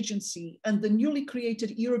Space Agency and the newly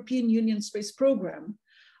created European Union Space Programme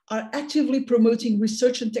are actively promoting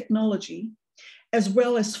research and technology, as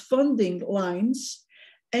well as funding lines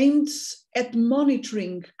aimed at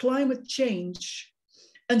monitoring climate change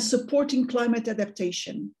and supporting climate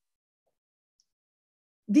adaptation.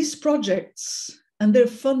 These projects and their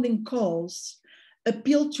funding calls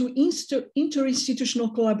appeal to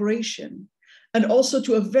interinstitutional collaboration and also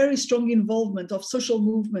to a very strong involvement of social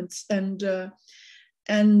movements and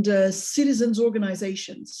citizens'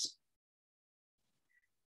 organizations.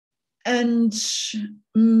 And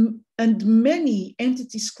many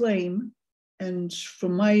entities claim, and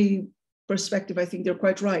from my perspective, I think they're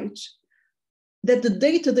quite right, that the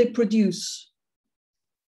data they produce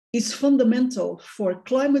is fundamental for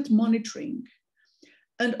climate monitoring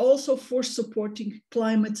and also for supporting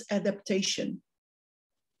climate adaptation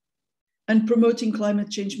and promoting climate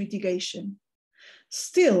change mitigation.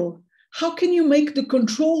 Still, how can you make the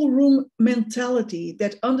control room mentality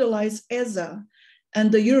that underlies ESA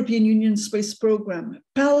and the European Union Space Programme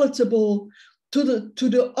palatable to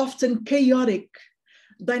the often chaotic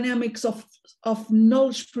dynamics of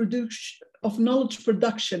knowledge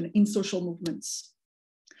production in social movements?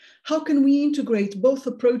 How can we integrate both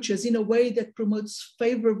approaches in a way that promotes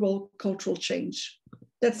favorable cultural change?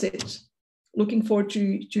 That's it. Looking forward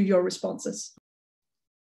to your responses.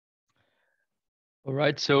 All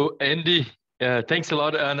right, so Andy, thanks a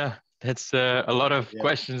lot, Anna. That's a lot of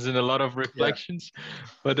questions and a lot of reflections,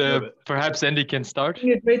 but perhaps Andy can start.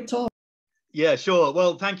 A great talk. Yeah, sure.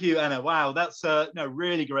 Well, thank you, Anna. Wow, that's no,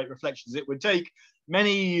 really great reflections. It would take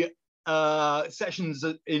many sessions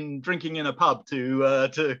in drinking in a pub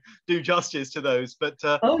to do justice to those. But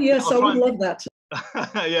oh yes, I would love that.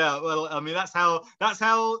 Yeah, well, I mean that's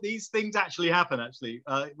how these things actually happen,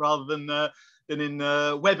 rather than in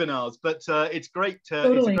webinars. But it's great.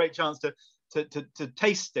 Totally. It's a great chance to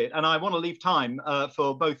taste it, and I want to leave time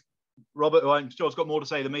for both Robert, who I'm sure has got more to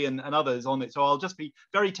say than me, and others on it. So I'll just be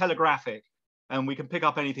very telegraphic, and we can pick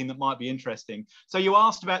up anything that might be interesting. So you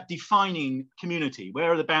asked about defining community.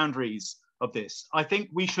 Where are the boundaries of this? I think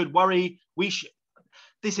we should worry.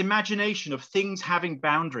 This imagination of things having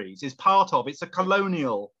boundaries is part of, it's a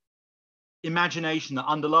colonial imagination that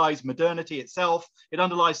underlies modernity itself. It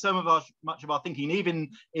underlies much of our thinking,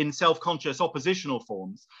 even in self-conscious oppositional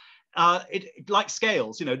forms. Like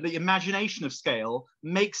scales, you know, the imagination of scale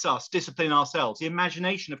makes us discipline ourselves. The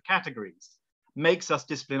imagination of categories makes us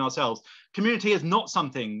discipline ourselves. Community is not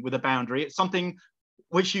something with a boundary. It's something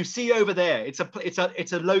which you see over there. It's a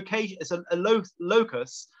location. It's a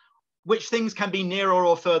locus which things can be nearer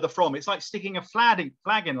or further from. It's like sticking a flag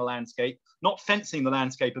in a landscape, not fencing the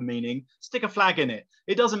landscape of meaning. Stick a flag in it.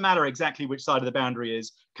 It doesn't matter exactly which side of the boundary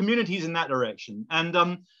is. Community's in that direction, and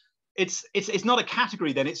it's not a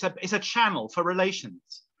category then. It's a channel for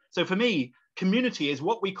relations. So for me, community is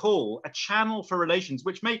what we call a channel for relations,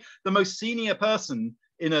 which may the most senior person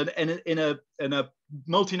in a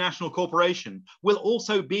multinational corporation will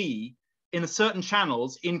also be in certain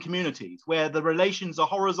channels in communities where the relations are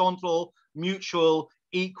horizontal, mutual,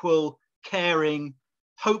 equal, caring,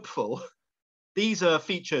 hopeful. These are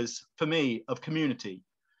features for me of community.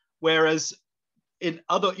 Whereas in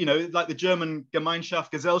other, you know, like the German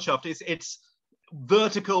Gemeinschaft, Gesellschaft, it's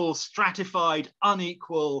vertical, stratified,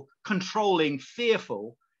 unequal, controlling,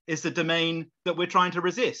 fearful is the domain that we're trying to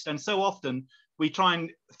resist. And so often we try and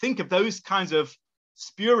think of those kinds of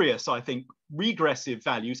spurious, I think, regressive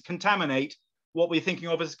values contaminate what we're thinking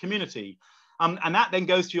of as community. And that then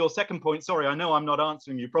goes to your second point. Sorry, I know I'm not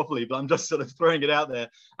answering you properly, but I'm just sort of throwing it out there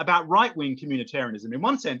about right-wing communitarianism. In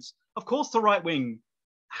one sense, of course, the right wing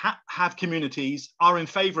have communities, are in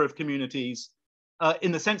favor of communities,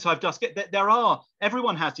 in the sense I've just get that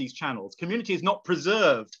everyone has these channels. Community is not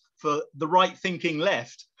preserved for the right thinking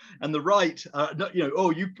left and the right,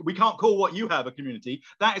 we can't call what you have a community.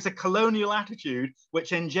 That is a colonial attitude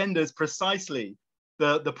which engenders precisely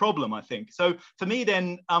the problem, I think. So for me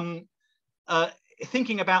then,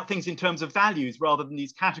 thinking about things in terms of values rather than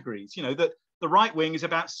these categories, that the right wing is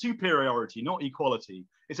about superiority, not equality.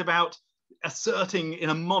 It's about asserting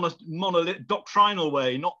in a monolith doctrinal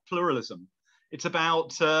way, not pluralism. It's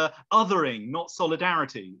about othering, not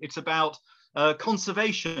solidarity. It's about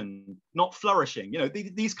conservation, not flourishing.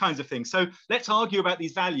 These kinds of things. So let's argue about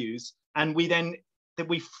these values, and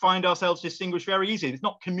we find ourselves distinguished very easily. It's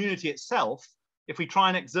not community itself. If we try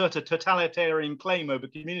and exert a totalitarian claim over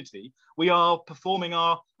community, we are performing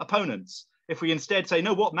our opponents. If we instead say,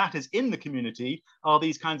 no, what matters in the community are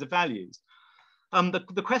these kinds of values.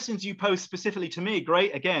 The questions you posed specifically to me,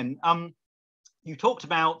 great, again. You talked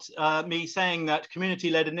about me saying that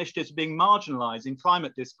community-led initiatives are being marginalized in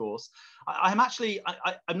climate discourse. I'm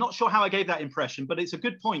not sure how I gave that impression, but it's a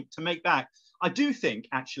good point to make back. I do think,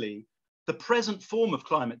 actually, the present form of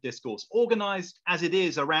climate discourse, organized as it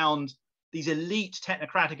is around these elite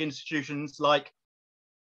technocratic institutions like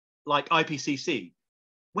IPCC,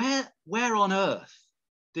 where on earth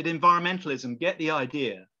did environmentalism get the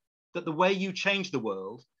idea that the way you change the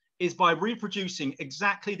world is by reproducing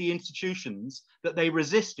exactly the institutions that they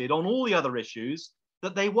resisted on all the other issues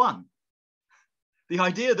that they won? The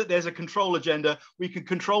idea that there's a control agenda, we can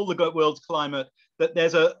control the world's climate,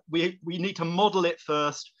 that we need to model it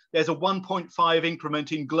first. There's a 1.5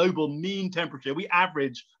 increment in global mean temperature. We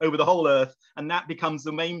average over the whole Earth, and that becomes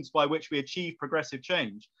the means by which we achieve progressive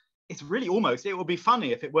change. It's really it would be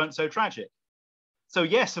funny if it weren't so tragic. So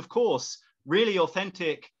yes, of course, really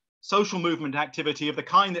authentic social movement activity of the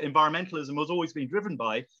kind that environmentalism has always been driven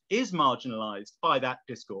by is marginalized by that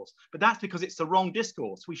discourse. But that's because it's the wrong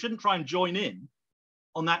discourse. We shouldn't try and join in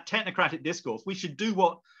on that technocratic discourse. We should do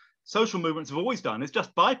what social movements have always done, is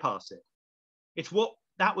just bypass it.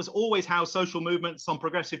 That was always how social movements on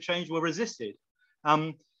progressive change were resisted.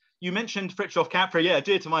 You mentioned Fritjof Capra, yeah,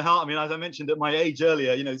 dear to my heart. I mean, as I mentioned at my age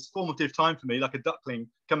earlier, it's a formative time for me, like a duckling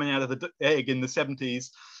coming out of the egg in the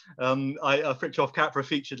 70s. Fritjof Capra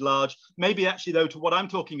featured large. Maybe actually, though, to what I'm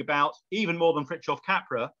talking about, even more than Fritjof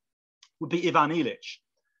Capra, would be Ivan Illich.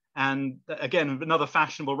 And again, another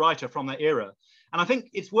fashionable writer from that era. And I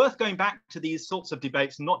think it's worth going back to these sorts of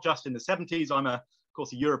debates, not just in the 70s. I'm, of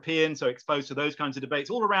course, a European, so exposed to those kinds of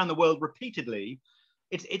debates all around the world repeatedly.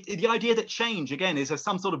 It's the idea that change, again, is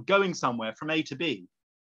some sort of going somewhere from A to B,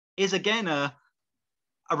 is, again, a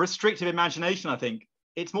restrictive imagination, I think.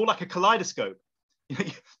 It's more like a kaleidoscope.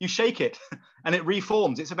 You shake it and it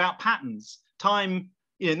reforms. It's about patterns. Time,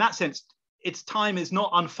 in that sense, time is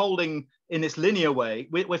not unfolding in this linear way.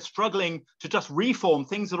 We're struggling to just reform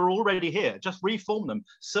things that are already here, just reform them,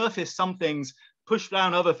 surface some things, push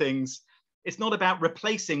down other things. It's not about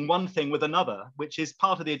replacing one thing with another, which is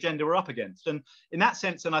part of the agenda we're up against. And in that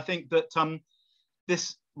sense, and I think that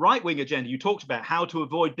this right-wing agenda you talked about, how to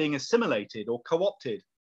avoid being assimilated or co-opted,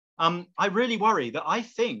 I really worry that I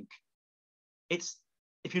think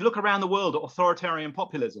if you look around the world at authoritarian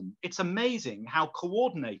populism, it's amazing how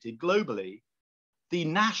coordinated globally the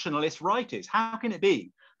nationalist right is. How can it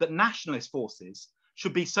be that nationalist forces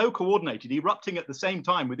should be so coordinated, erupting at the same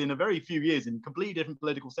time within a very few years in completely different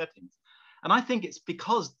political settings? And I think it's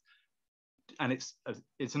because, and it's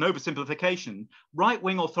an oversimplification,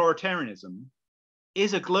 right-wing authoritarianism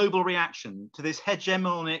is a global reaction to this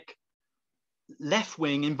hegemonic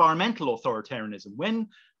left-wing environmental authoritarianism.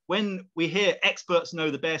 When we hear experts know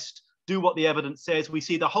the best, do what the evidence says, we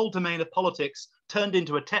see the whole domain of politics turned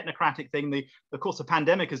into a technocratic thing. Of course, the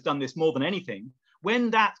pandemic has done this more than anything. When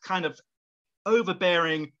that kind of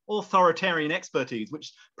overbearing authoritarian expertise,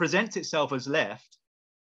 which presents itself as left,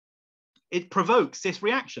 it provokes this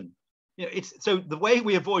reaction. So the way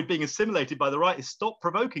we avoid being assimilated by the right is stop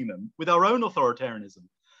provoking them with our own authoritarianism.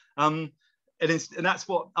 And that's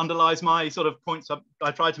what underlies my sort of points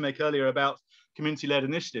I tried to make earlier about community-led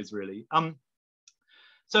initiatives, really.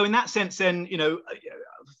 So in that sense, then,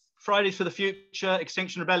 Fridays for the Future,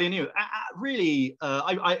 Extinction Rebellion,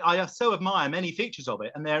 I so admire many features of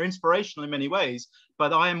it, and they're inspirational in many ways,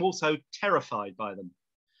 but I am also terrified by them.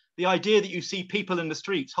 The idea that you see people in the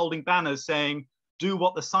streets holding banners saying, do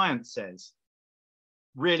what the science says,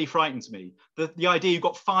 really frightens me. The idea you've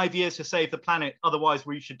got 5 years to save the planet, otherwise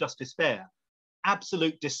we should just despair.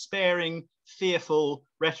 Absolute despairing, fearful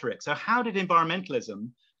rhetoric. So how did environmentalism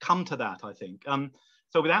come to that, I think?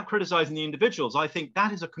 So without criticizing the individuals, I think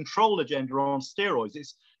that is a control agenda on steroids.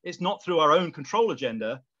 It's not through our own control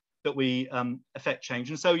agenda that we affect change.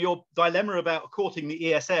 And so your dilemma about courting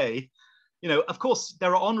the ESA, of course,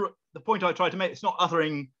 the point I tried to make, it's not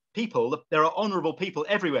othering people. There are honorable people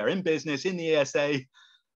everywhere in business, in the ESA,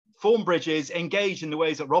 form bridges, engage in the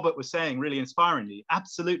ways that Robert was saying really inspiringly.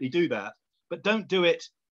 Absolutely do that, but don't do it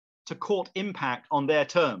to court impact on their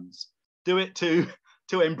terms. Do it to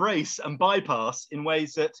embrace and bypass in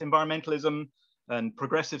ways that environmentalism and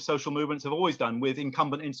progressive social movements have always done with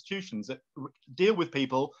incumbent institutions that deal with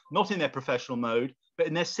people not in their professional mode, but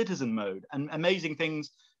in their citizen mode. And amazing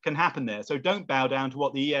things can happen there. So don't bow down to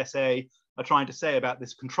what the ESA are trying to say about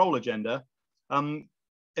this control agenda.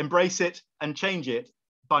 Embrace it and change it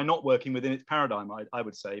by not working within its paradigm, I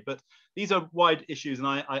would say. But these are wide issues, and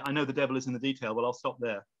I know the devil is in the detail, but I'll stop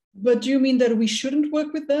there. But do you mean that we shouldn't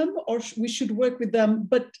work with them, or we should work with them,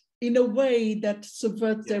 but in a way that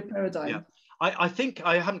subverts their paradigm? Yeah. I think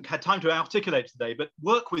I haven't had time to articulate today, but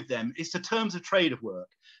work with them is the terms of trade of work.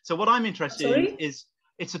 So what I'm interested in is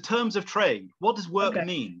it's the terms of trade. What does work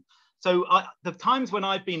mean? So the times when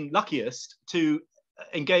I've been luckiest to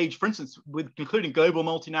engage, for instance, with including global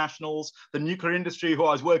multinationals, the nuclear industry who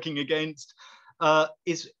I was working against,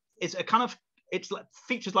 is a kind of, it's like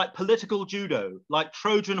features like political judo, like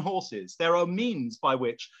Trojan horses. There are means by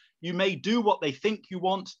which you may do what they think you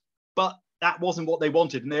want, but that wasn't what they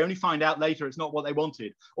wanted, and they only find out later it's not what they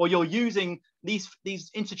wanted. Or you're using these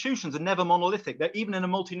institutions are never monolithic. They're even in a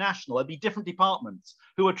multinational, there'd be different departments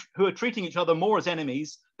who are treating each other more as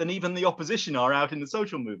enemies than even the opposition are out in the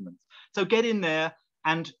social movements. So get in there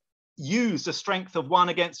and use the strength of one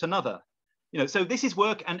against another. So this is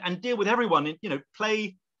work, and deal with everyone.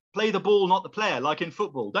 Play the ball, not the player, like in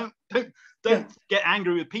football. Don't get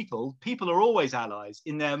angry with people. People are always allies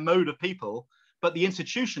in their mode of people. But the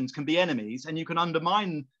institutions can be enemies, and you can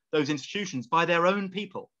undermine those institutions by their own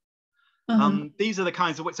people. These are the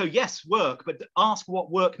kinds of, so yes, work, but ask what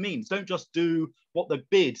work means. Don't just do what the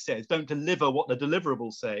bid says. Don't deliver what the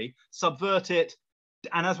deliverables say. Subvert it.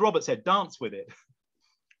 And as Robert said, dance with it.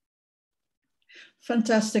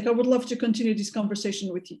 Fantastic. I would love to continue this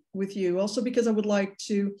conversation with you also, because I would like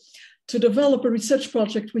to develop a research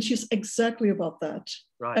project which is exactly about that,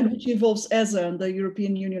 and which involves ESA and the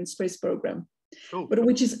European Union Space Programme. Cool. But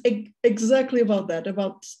which is exactly about that,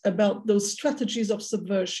 about those strategies of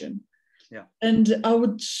subversion. Yeah. And I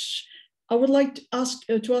would like to ask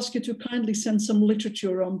you to kindly send some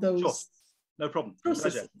literature on those. Sure. No problem.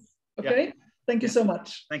 Processes. Okay. Yeah. Thank you so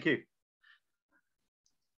much. Thank you.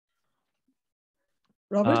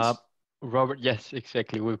 Robert? Robert, yes,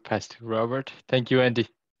 exactly. We'll pass to Robert. Thank you, Andy.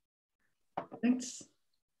 Thanks.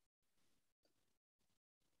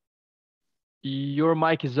 Your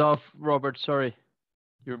mic is off, Robert. Sorry,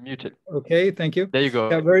 you're muted. Okay, thank you. There you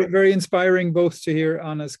go. Yeah, very, very inspiring both to hear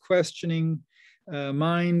Anna's questioning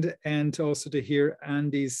mind and also to hear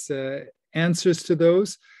Andy's answers to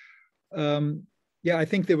those. Yeah, I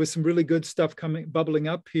think there was some really good stuff bubbling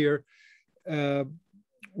up here,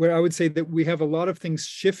 where I would say that we have a lot of things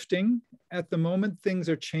shifting at the moment. Things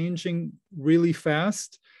are changing really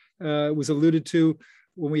fast. It was alluded to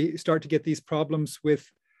when we start to get these problems with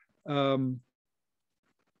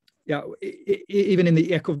even in the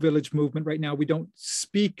Ecovillage movement right now, we don't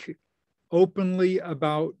speak openly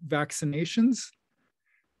about vaccinations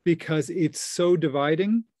because it's so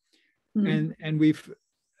dividing. And we've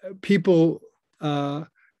people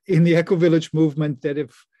in the Ecovillage movement that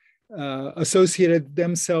have associated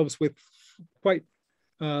themselves with quite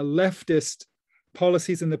leftist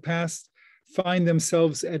policies in the past find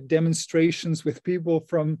themselves at demonstrations with people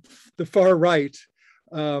from the far right,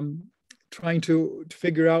 trying to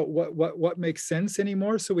figure out what makes sense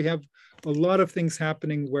anymore. So we have a lot of things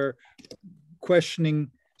happening where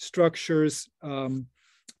questioning structures,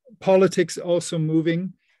 politics also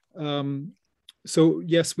moving. So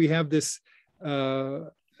yes, we have this,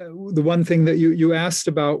 the one thing that you asked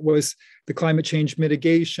about was the climate change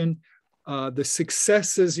mitigation, the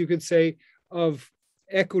successes, you could say, of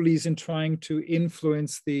ECOLISE in trying to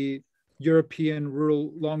influence the European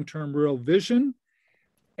long-term rural vision,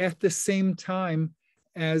 at the same time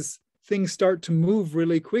as things start to move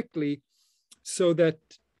really quickly, so that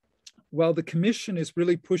while the Commission is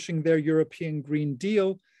really pushing their European Green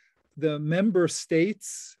Deal, the member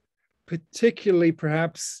states, particularly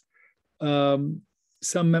perhaps some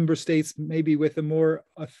member states maybe with a more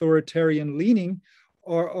authoritarian leaning,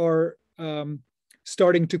 are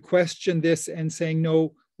starting to question this and saying,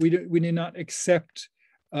 no, we do not accept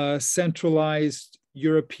centralized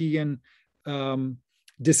European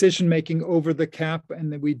decision-making over the cap,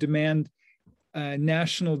 and that we demand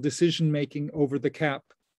national decision-making over the cap.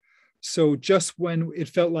 So just when it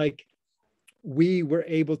felt like we were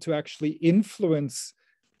able to actually influence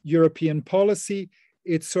European policy,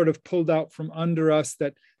 it's sort of pulled out from under us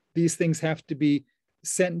that these things have to be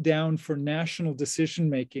sent down for national decision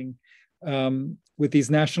making with these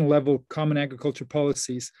national level common agriculture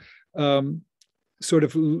policies, sort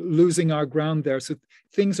of losing our ground there. So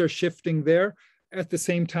things are shifting there at the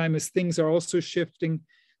same time as things are also shifting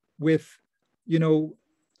with, you know,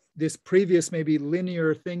 this previous maybe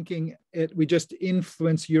linear thinking. We just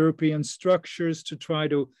influence European structures to try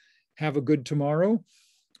to have a good tomorrow,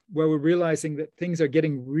 where we're realizing that things are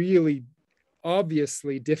getting really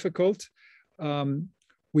obviously difficult.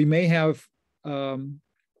 We may have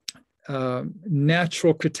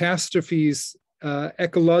natural catastrophes,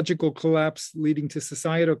 ecological collapse leading to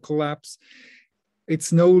societal collapse.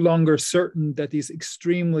 It's no longer certain that these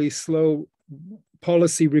extremely slow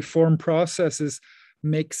policy reform processes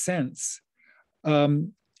make sense.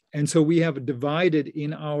 And so we have divided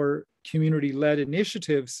in our community-led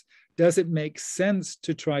initiatives. Does it make sense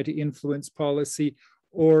to try to influence policy,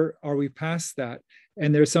 or are we past that?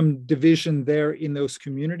 And there's some division there in those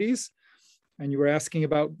communities. And you were asking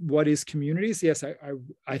about what is communities. Yes,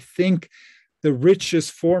 I think the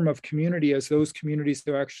richest form of community is those communities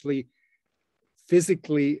that are actually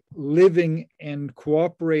physically living and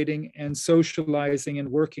cooperating and socializing and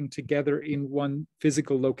working together in one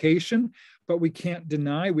physical location. But we can't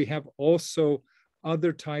deny we have also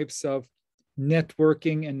other types of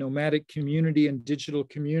networking and nomadic community and digital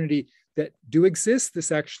community that do exist.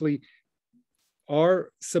 This actually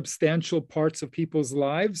are substantial parts of people's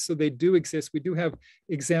lives. So they do exist. We do have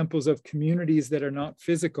examples of communities that are not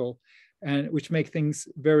physical, and which make things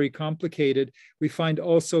very complicated. We find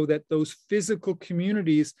also that those physical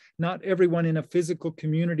communities, not everyone in a physical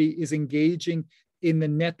community is engaging in the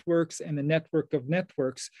networks and the network of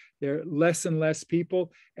networks. There are less and less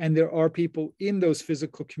people, and there are people in those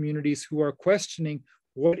physical communities who are questioning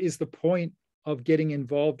what is the point of getting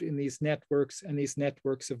involved in these networks and these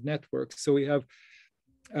networks of networks. So we have,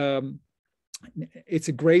 it's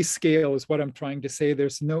a gray scale is what I'm trying to say.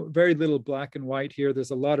 There's very little black and white here.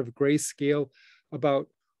 There's a lot of gray scale about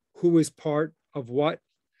who is part of what.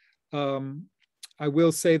 I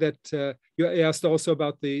will say that you asked also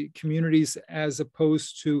about the communities as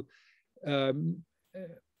opposed to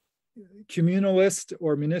communalist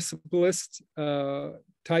or municipalist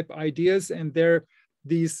type ideas, and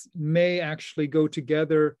these may actually go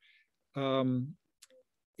together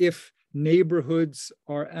if neighborhoods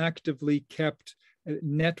are actively kept.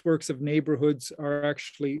 Networks of neighborhoods are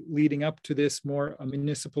actually leading up to this more a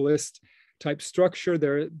municipalist type structure.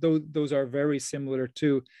 Those are very similar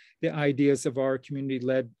to the ideas of our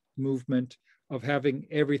community-led movement of having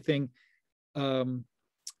everything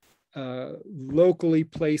locally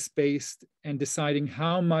place-based and deciding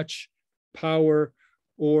how much power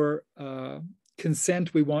or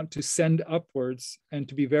consent we want to send upwards, and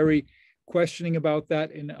to be very questioning about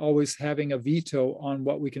that and always having a veto on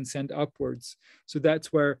what we can send upwards. So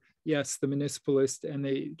that's where, yes, the municipalist and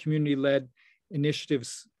the community-led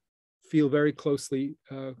initiatives feel very closely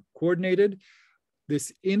coordinated.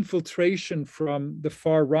 This infiltration from the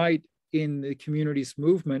far right in the communities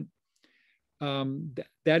movement,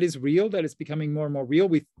 that is real, that is becoming more and more real.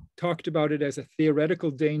 We talked about it as a theoretical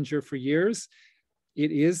danger for years.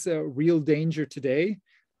 It is a real danger today.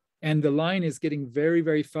 And the line is getting very,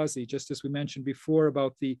 very fuzzy, just as we mentioned before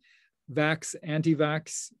about the vax,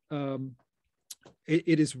 anti-vax.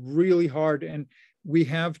 It is really hard. And we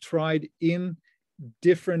have tried in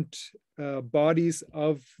different bodies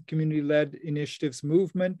of community-led initiatives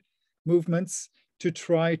movements to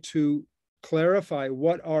try to clarify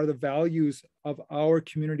what are the values of our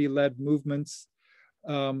community-led movements.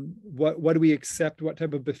 What do we accept? What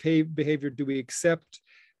type of behavior do we accept?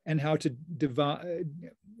 And how to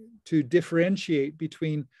differentiate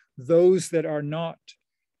between those that are not,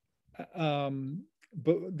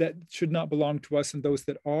 that should not belong to us, and those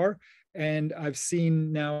that are. And I've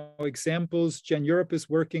seen now examples. Gen Europe is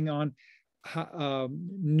working on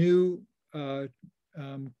new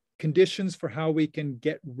conditions for how we can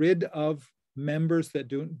get rid of members that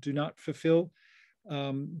do not fulfill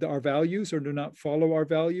our values or do not follow our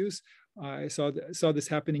values. I saw this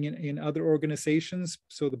happening in other organizations.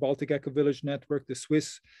 So the Baltic Ecovillage Network, the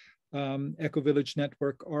Swiss Ecovillage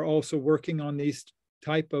Network are also working on these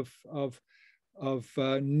type of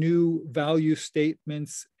new value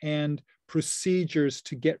statements and procedures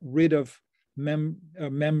to get rid of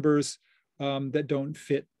members that don't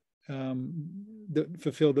fit, that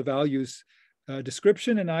fulfill the values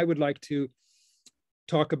description. And I would like to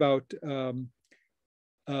talk about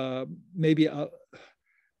maybe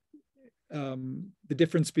the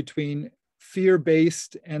difference between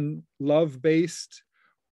fear-based and love-based,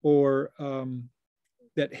 or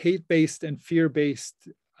that hate-based and fear-based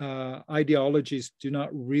ideologies do not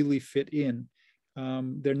really fit in.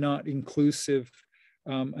 They're not inclusive,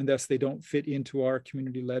 and thus they don't fit into our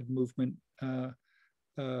community-led movement,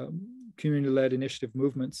 community-led initiative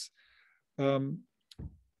movements.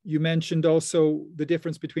 You mentioned also the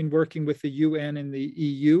difference between working with the UN and the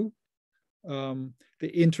EU, the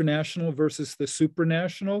international versus the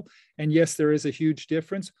supranational. And yes, there is a huge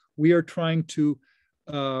difference. We are trying to,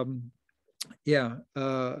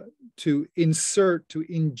 to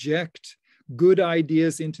inject good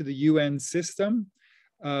ideas into the UN system,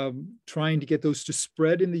 trying to get those to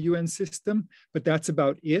spread in the UN system, but that's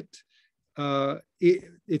about it.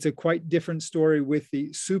 It's a quite different story with the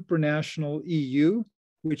supranational EU,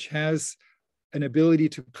 which has an ability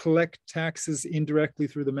to collect taxes indirectly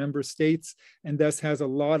through the member states, and thus has a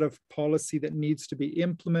lot of policy that needs to be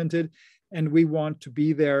implemented. And we want to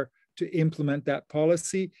be there to implement that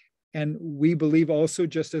policy. And we believe also,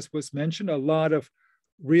 just as was mentioned, a lot of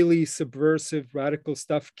really subversive, radical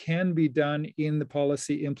stuff can be done in the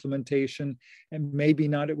policy implementation. And maybe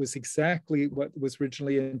not it was exactly what was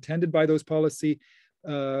originally intended by those policy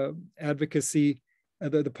advocacy,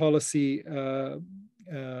 the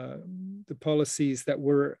policies that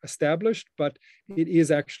were established, but it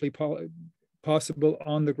is actually possible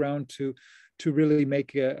on the ground to really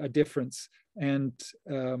make a difference and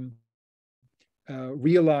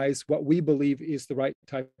realize what we believe is the right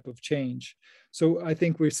type of change. So I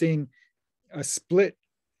think we're seeing a split,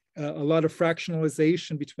 a lot of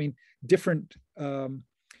fractionalization between different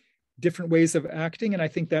ways of acting. And I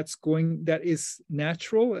think that is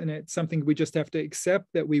natural. And it's something we just have to accept,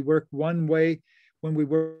 that we work one way when we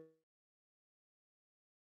work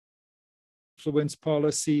influence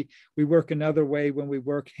policy, we work another way when we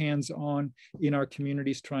work hands-on in our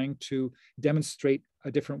communities, trying to demonstrate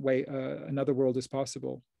a different way, another world is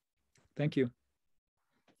possible. Thank you.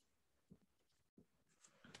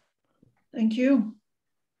 Thank you.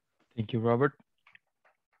 Thank you, Robert.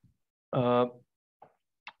 Now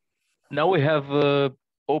we have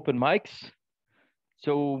open mics,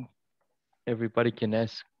 so everybody can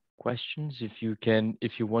ask questions. If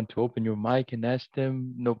you want to open your mic and ask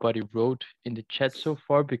them. Nobody wrote in the chat so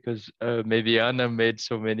far because maybe Anna made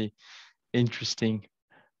so many interesting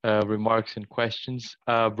remarks and questions.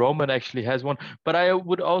 Roman actually has one, but I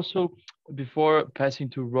would also, before passing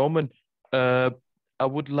to Roman, I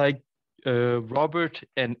would like Robert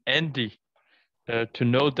and Andy to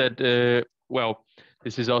know that, well,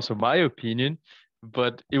 this is also my opinion,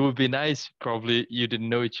 but it would be nice, probably you didn't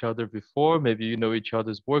know each other before, maybe you know each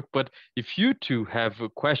other's work, but if you two have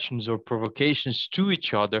questions or provocations to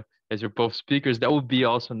each other, as you're both speakers, that would be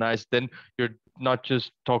also nice. Then you're not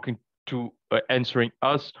just talking to answering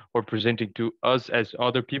us or presenting to us as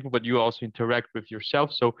other people, but you also interact with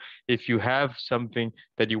yourself. So if you have something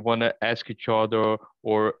that you want to ask each other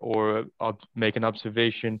or make an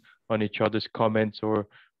observation on each other's comments or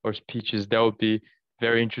speeches, that would be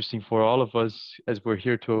very interesting for all of us, as we're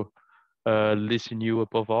here to listen to you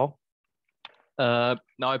above all. Now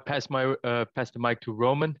I pass the mic to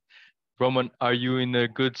Roman. Roman, are you in a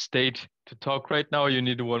good state to talk right now, or you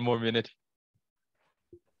need one more minute?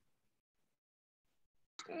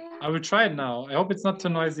 I will try it now. I hope it's not too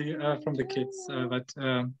noisy from the kids, but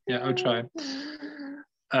yeah, I'll try.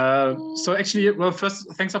 So actually, well, first,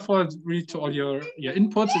 thanks for really to all your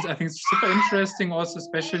inputs. I think it's super interesting also,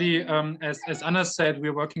 especially as Anna said,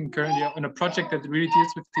 we're working currently on a project that really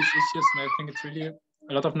deals with these issues. And I think it's really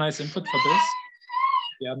a lot of nice input for this.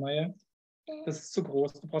 Yeah, Maya, das ist zu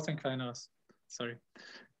groß, du brauchst ein kleineres. Sorry.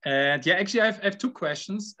 And yeah, actually, I have two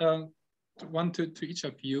questions, one to each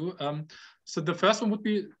of you. So the first one would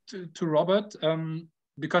be to Robert,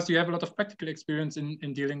 because you have a lot of practical experience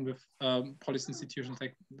in dealing with policy institutions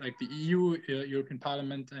like the EU, European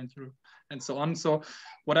Parliament, and so on. So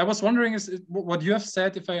what I was wondering is what you have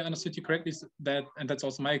said, if I understood you correctly, is that, and that's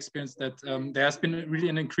also my experience, that there has been really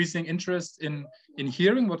an increasing interest in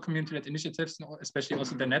hearing what community-led initiatives, especially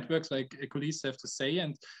also the networks like ECOLISE, have to say,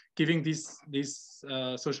 and giving these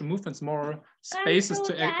social movements more spaces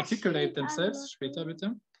to articulate themselves. Später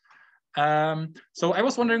bitte. So I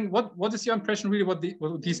was wondering, what is your impression really, what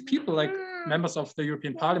these people, like members of the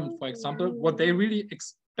European Parliament, for example, what they really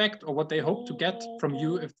expect or what they hope to get from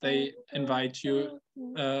you if they invite you?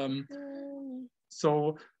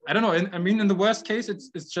 So I don't know. I mean, in the worst case,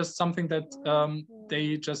 it's just something that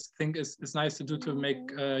they just think is nice to do to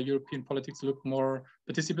make European politics look more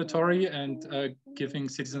participatory and giving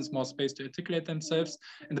citizens more space to articulate themselves.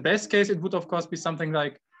 In the best case, it would of course be something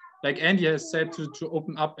like Andy has said, to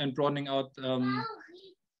open up and broadening out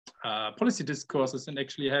policy discourses and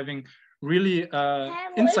actually having really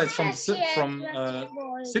insights from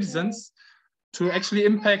citizens to actually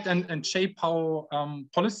impact and shape how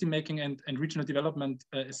policy making and regional development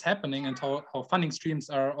is happening, and how funding streams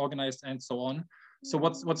are organized and so on. So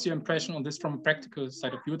what's your impression on this from a practical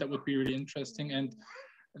side of view? That would be really interesting. And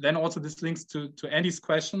then also this links to Andy's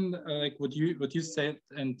question, like what you said,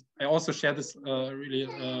 and I also share this really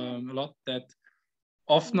a lot, that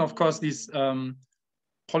often, of course, these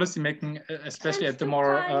policy making, especially at the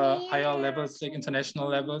more higher levels, like international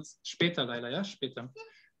levels, später leider, yeah, später,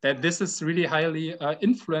 that this is really highly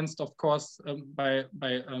influenced, of course, by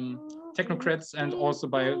technocrats and also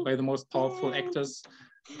by the most powerful actors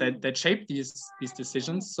that shape these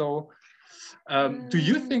decisions. So do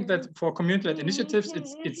you think that for community-led initiatives,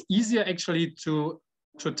 it's easier actually to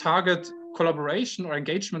target collaboration or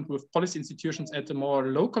engagement with policy institutions at the more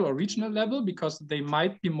local or regional level, because they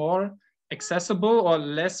might be more accessible or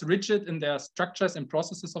less rigid in their structures and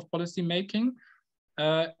processes of policy making,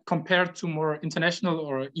 compared to more international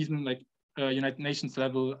or even like United Nations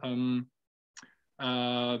level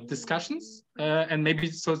discussions, and maybe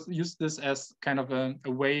so use this as kind of a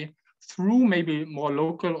way through maybe more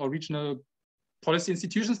local or regional policy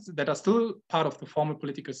institutions that are still part of the formal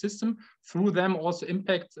political system, through them also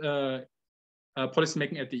impact policy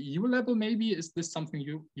making at the EU level. Maybe is this something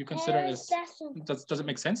you consider as, does it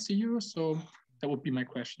make sense to you? So that would be my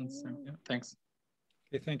questions. So, yeah, thanks.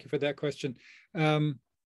 Okay, thank you for that question. The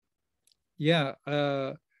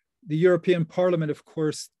European Parliament, of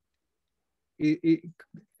course,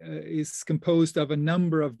 is composed of a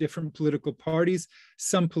number of different political parties.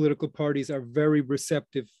 Some political parties are very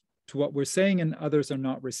receptive to what we're saying, and others are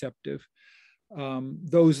not receptive.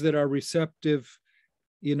 Those that are receptive,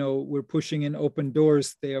 you know, we're pushing in open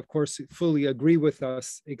doors. They, of course, fully agree with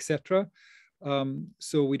us, etc.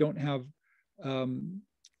 So we don't have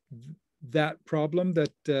that problem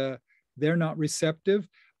that they're not receptive.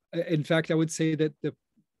 In fact, I would say that the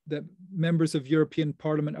members of European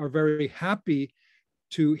Parliament are very happy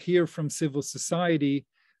to hear from civil society,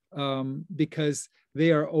 because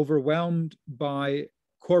they are overwhelmed by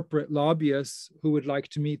corporate lobbyists who would like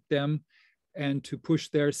to meet them and to push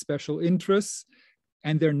their special interests.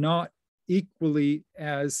 And they're not equally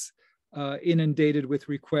as inundated with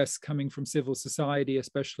requests coming from civil society,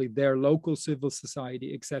 especially their local civil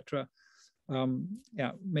society, etc.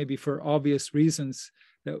 Maybe for obvious reasons,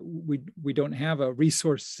 that we don't have a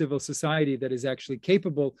resource civil society that is actually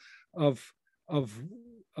capable of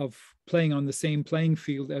playing on the same playing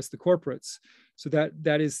field as the corporates. So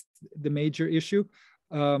that is the major issue.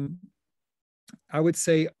 I would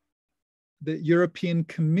say the European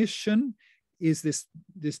Commission is this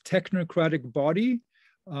technocratic body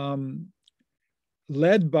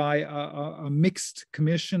led by a mixed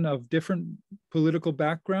commission of different political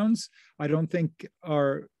backgrounds. I don't think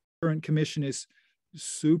our current commission is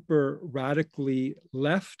super radically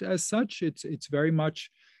left as such. It's very much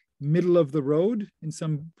middle of the road. In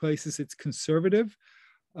some places it's conservative,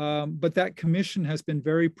 but that commission has been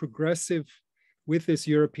very progressive with this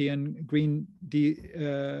European Green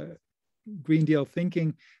Deal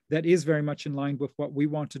thinking that is very much in line with what we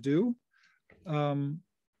want to do. And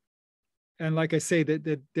like I say,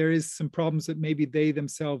 that there is some problems that maybe they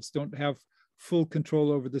themselves don't have full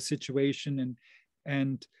control over the situation,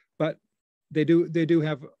 but they do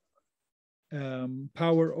have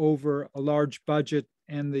power over a large budget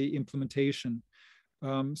and the implementation.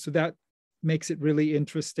 So that makes it really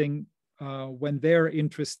interesting when they're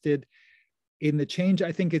interested in the change.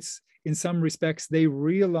 I think it's, in some respects, they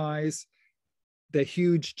realize the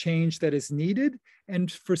huge change that is needed.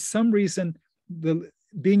 And for some reason,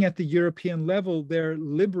 being at the European level, they're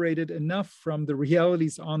liberated enough from the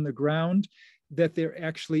realities on the ground that they're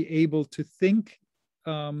actually able to think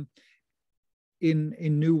in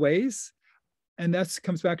new ways. And that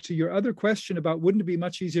comes back to your other question about, wouldn't it be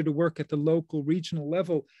much easier to work at the local, regional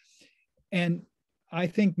level? And I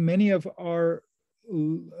think many of our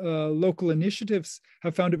local initiatives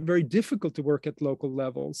have found it very difficult to work at local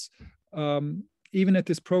levels. Even at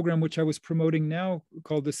this program, which I was promoting now,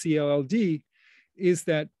 called the CLLD, is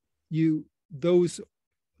that those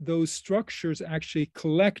structures actually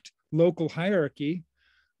collect local hierarchy,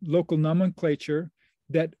 local nomenclature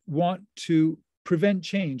that want to prevent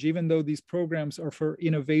change. Even though these programs are for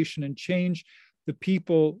innovation and change, the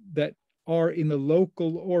people that are in the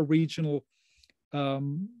local or regional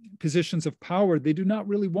positions of power, they do not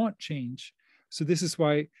really want change. So this is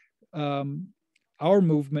why our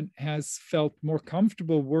movement has felt more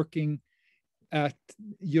comfortable working at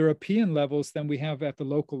European levels than we have at the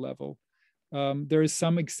local level. There is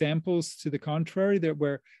some examples to the contrary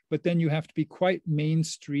but then you have to be quite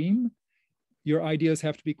mainstream your ideas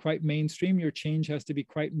have to be quite mainstream, your change has to be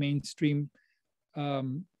quite mainstream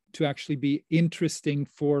to actually be interesting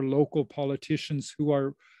for local politicians who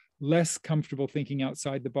are less comfortable thinking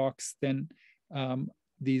outside the box than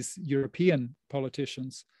these European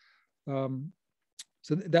politicians.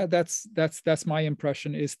 So that's my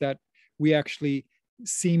impression, is that we actually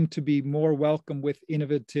seem to be more welcome with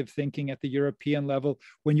innovative thinking at the European level.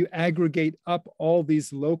 When you aggregate up all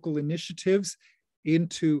these local initiatives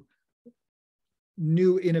into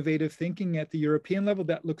new innovative thinking at the European level,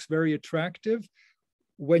 that looks very attractive.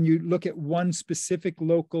 When you look at one specific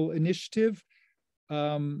local initiative,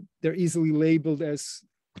 they're easily labeled as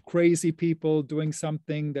crazy people doing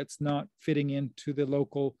something that's not fitting into the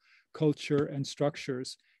local culture and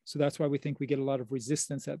structures. So that's why we think we get a lot of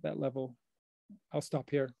resistance at that level. I'll stop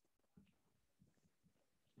here.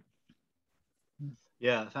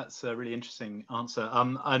 Yeah, that's a really interesting answer.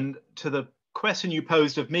 And to the question you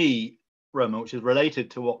posed of me, Roma, which is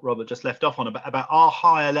related to what Robert just left off on, about our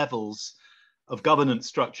higher levels of governance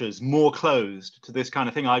structures more closed to this kind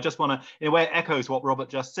of thing, I just want to, in a way, it echoes what Robert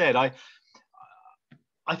just said. I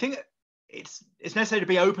think it's necessary to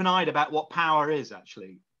be open-eyed about what power is,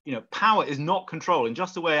 actually. You know, power is not control, in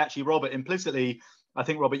just the way, actually, Robert, implicitly, I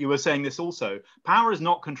think, Robert, you were saying this also. Power is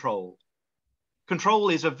not control. Control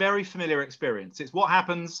is a very familiar experience. It's what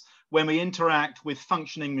happens when we interact with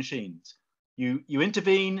functioning machines. You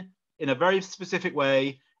intervene in a very specific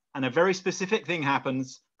way, and a very specific thing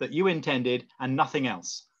happens that you intended and nothing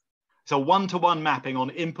else. It's a one-to-one mapping on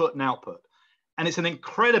input and output. And it's an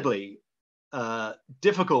incredibly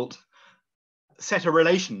difficult set of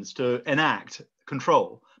relations to enact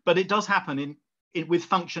control, but it does happen with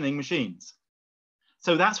functioning machines.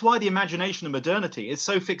 So that's why the imagination of modernity is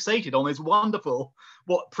so fixated on this wonderful,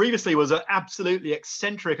 what previously was an absolutely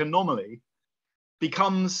eccentric anomaly,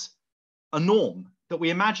 becomes a norm, that we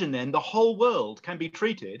imagine then the whole world can be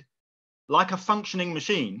treated like a functioning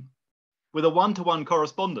machine with a one-to-one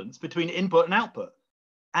correspondence between input and output.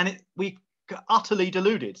 And we utterly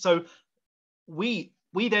deluded. So we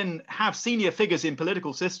then have senior figures in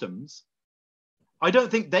political systems. I don't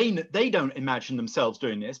think they don't imagine themselves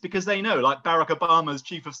doing this, because they know, like Barack Obama's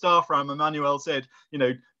chief of staff, Rahm Emanuel, said, you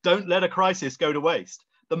know, don't let a crisis go to waste.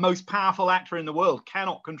 The most powerful actor in the world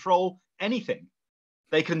cannot control anything.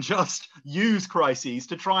 They can just use crises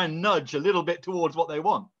to try and nudge a little bit towards what they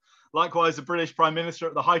want. Likewise, the British Prime Minister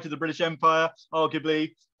at the height of the British Empire,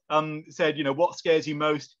 arguably, said, you know, what scares you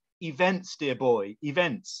most? Events, dear boy,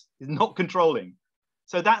 events, is not controlling.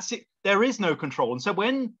 So that's it. There is no control. And so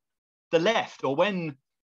when the left, or when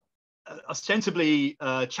ostensibly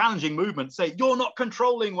challenging movements say, you're not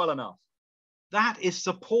controlling well enough, that is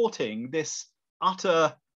supporting this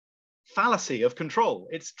utter fallacy of control.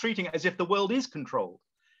 It's treating it as if the world is controlled.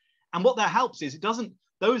 And what that helps is, it doesn't,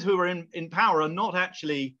 those who are in power are not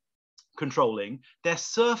actually controlling, they're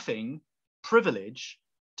surfing privilege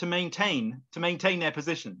to maintain their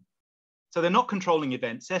position. So they're not controlling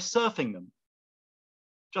events, they're surfing them,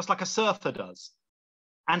 just like a surfer does.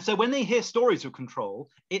 And so when they hear stories of control,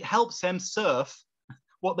 it helps them surf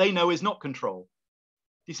what they know is not control.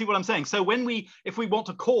 Do you see what I'm saying? So if we want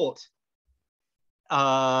to court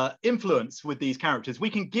influence with these characters, we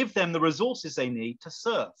can give them the resources they need to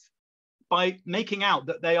surf by making out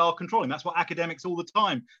that they are controlling. That's what academics do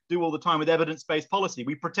all the time with evidence-based policy.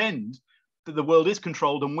 We pretend that the world is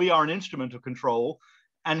controlled and we are an instrument of control,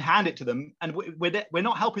 and hand it to them. And we're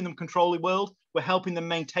not helping them control the world, we're helping them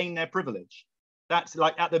maintain their privilege. That's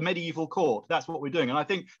like at the medieval court, that's what we're doing. And I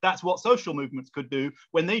think that's what social movements could do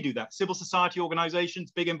when they do that. Civil society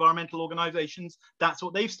organizations, big environmental organizations, that's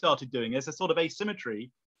what they've started doing. There's a sort of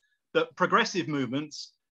asymmetry that progressive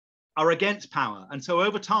movements are against power. And so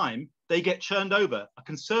over time, they get churned over. A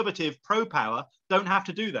conservative pro-power don't have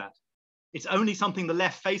to do that. It's only something the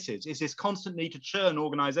left faces, is this constant need to churn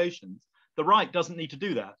organizations. The right doesn't need to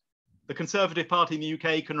do that. The Conservative Party in the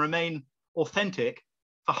UK can remain authentic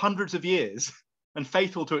for hundreds of years and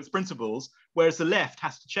faithful to its principles, whereas the left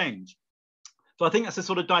has to change. So I think that's a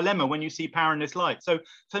sort of dilemma when you see power in this light. So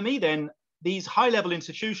for me then, these high-level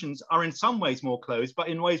institutions are in some ways more closed, but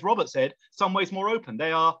in ways Robert said, some ways more open.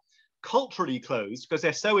 They are culturally closed because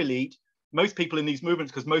they're so elite. Most people in these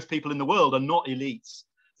movements, because most people in the world are not elites.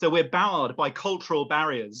 So we're barred by cultural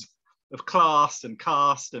barriers of class and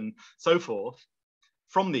caste and so forth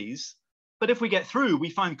from these. But if we get through, we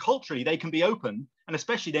find culturally they can be open, and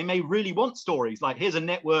especially they may really want stories like, here's a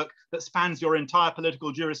network that spans your entire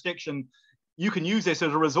political jurisdiction. You can use this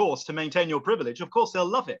as a resource to maintain your privilege. Of course, they'll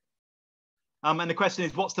love it. And the question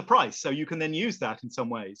is, what's the price? So you can then use that in some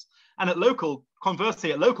ways. And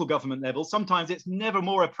conversely, at local government level, sometimes it's never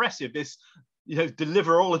more oppressive, this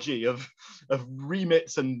deliverology of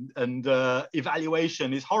remits and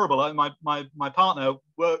evaluation is horrible. My partner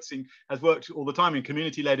has worked all the time in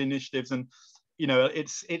community-led initiatives, and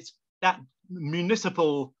it's that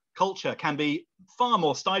municipal culture can be far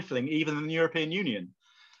more stifling even than the European Union.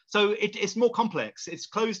 So it's more complex. It's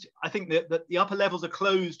closed. I think that the upper levels are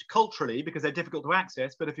closed culturally because they're difficult to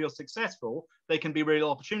access, but if you're successful, they can be real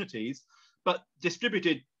opportunities. But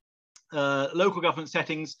distributed local government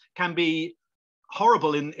settings can be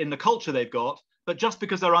horrible in the culture they've got, but just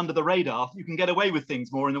because they're under the radar, you can get away with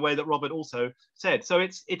things more in the way that Robert also said. So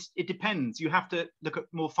it depends. You have to look at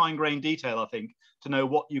more fine-grained detail, I think, to know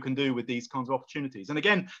what you can do with these kinds of opportunities. And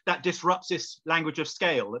again, that disrupts this language of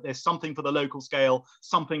scale, that there's something for the local scale,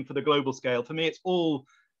 something for the global scale. For me, it's all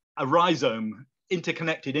a rhizome,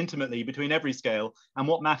 interconnected intimately between every scale. And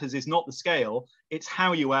what matters is not the scale, it's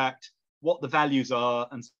how you act, what the values are,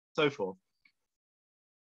 and so forth.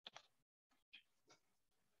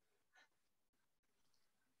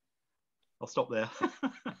 I'll stop there.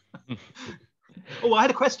 Oh, I had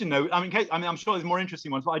a question though. I'm sure there's more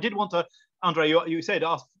interesting ones, but I did want to, Andre, you said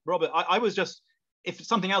ask Robert. I was just, if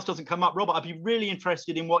something else doesn't come up, Robert, I'd be really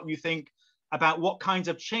interested in what you think about what kinds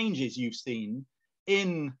of changes you've seen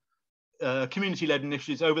in community-led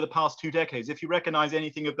initiatives over the past 2 decades. If you recognize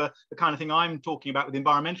anything of the kind of thing I'm talking about with the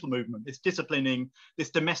environmental movement, this disciplining, this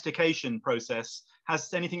domestication process,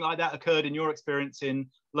 has anything like that occurred in your experience in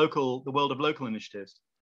the world of local initiatives?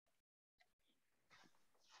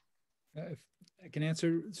 If I can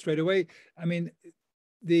answer straight away. I mean,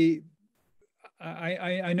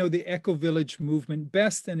 I know the Ecovillage movement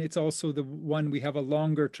best, and it's also the one we have a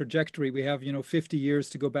longer trajectory. We have 50 years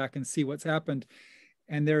to go back and see what's happened,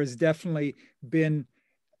 and there has definitely been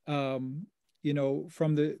from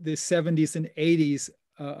the 70s and 80s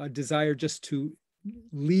a desire just to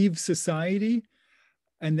leave society,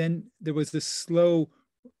 and then there was this slow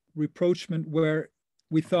rapprochement where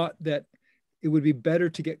we thought that it would be better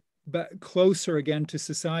to get back closer again to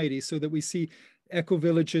society, so that we see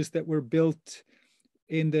eco-villages that were built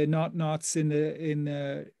in the noughts, in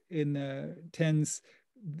the tens.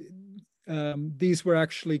 These were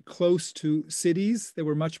actually close to cities. They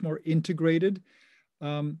were much more integrated,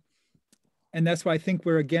 and that's why I think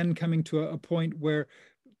we're again coming to a point where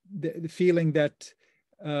the feeling that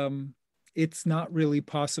it's not really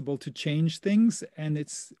possible to change things, and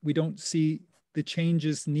we don't see the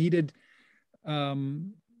changes needed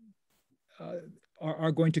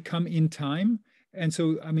are going to come in time. And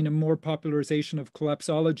so, I mean, a more popularization of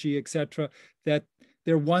collapsology, et cetera, that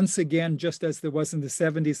there once again, just as there was in the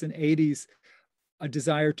 70s and 80s, a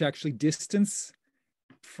desire to actually distance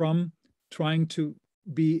from trying to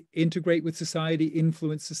integrate with society,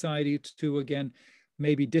 influence society, to again,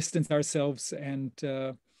 maybe distance ourselves and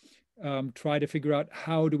try to figure out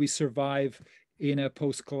how do we survive in a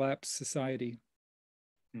post-collapse society.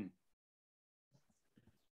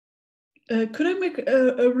 Could I make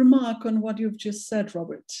a remark on what you've just said,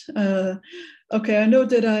 Robert? Okay, I know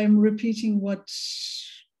that I'm repeating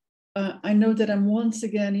I know that I'm once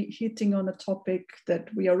again hitting on a topic that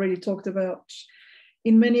we already talked about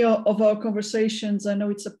in many of our conversations. I know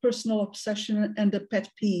it's a personal obsession and a pet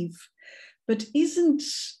peeve, but isn't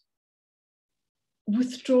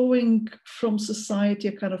withdrawing from society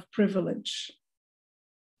a kind of privilege?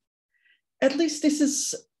 At least this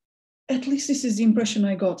is the impression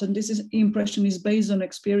I got, and this impression is based on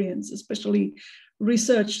experience, especially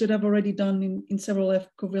research that I've already done in several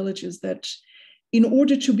eco-villages, that in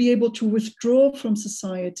order to be able to withdraw from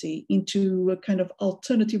society into a kind of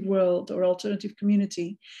alternative world or alternative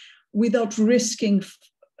community without risking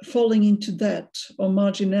falling into debt or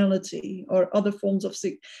marginality or other forms of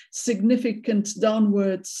significant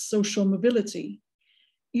downward social mobility,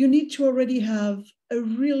 you need to already have a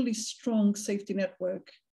really strong safety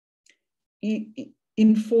network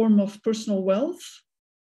in form of personal wealth,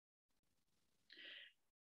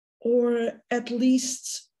 or at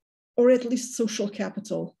least social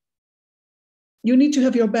capital. You need to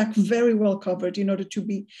have your back very well covered in order to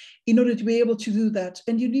be able to do that,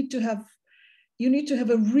 and you need to have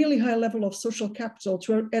a really high level of social capital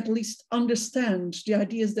to at least understand the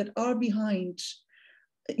ideas that are behind,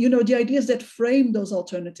 the ideas that frame those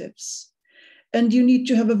alternatives. And you need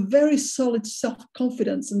to have a very solid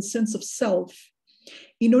self-confidence and sense of self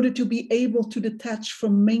in order to be able to detach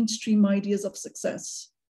from mainstream ideas of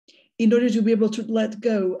success, in order to be able to let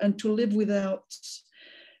go and to live without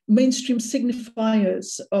mainstream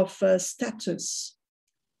signifiers of status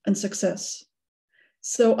and success.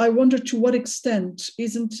 So I wonder, to what extent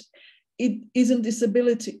isn't this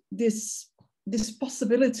ability, this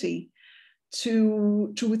possibility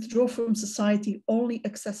to withdraw from society only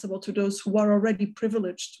accessible to those who are already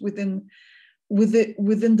privileged within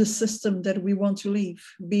the system that we want to leave,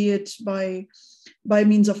 be it by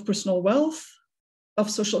means of personal wealth, of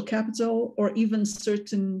social capital, or even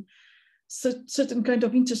certain kind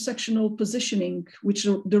of intersectional positioning, which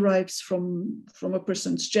derives from a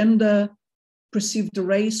person's gender, perceived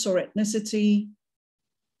race or ethnicity,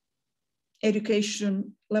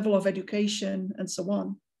 education, level of education, and so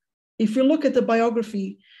on. If you look at the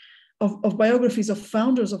biographies of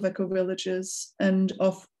founders of ecovillages and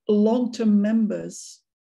of long-term members,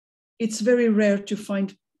 it's very rare to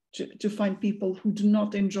find people who do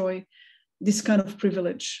not enjoy this kind of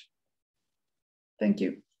privilege. Thank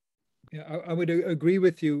you. Yeah, I would agree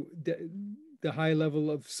with you. The high level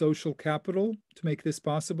of social capital to make this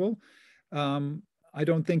possible. I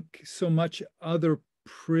don't think so much other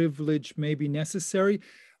privilege may be necessary.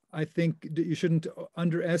 I think that you shouldn't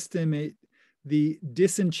underestimate the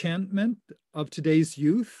disenchantment of today's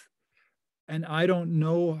youth. And I don't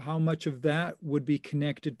know how much of that would be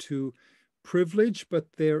connected to privilege, but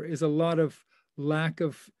there is a lot of lack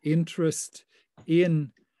of interest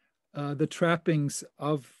in the trappings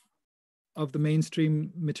of the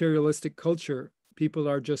mainstream materialistic culture. People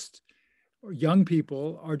are just, or young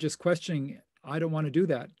people are just questioning, I don't want to do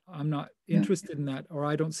that. I'm not interested in that, or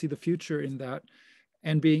I don't see the future in that,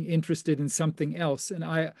 and being interested in something else. And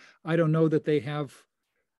I don't know that they have,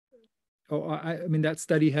 I mean, that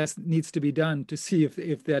study needs to be done to see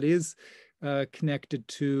if that is connected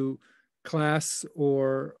to class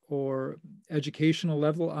or educational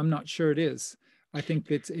level. I'm not sure it is. I think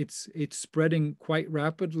it's spreading quite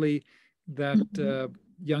rapidly that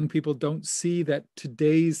young people don't see that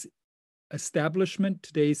today's establishment,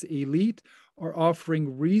 today's elite are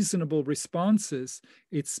offering reasonable responses.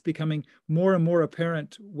 It's becoming more and more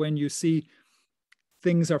apparent when you see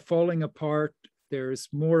things are falling apart. There's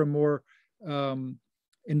more and more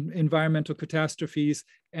environmental catastrophes,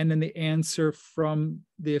 and then the answer from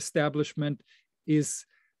the establishment is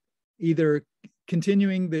either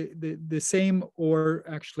continuing the same or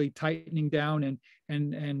actually tightening down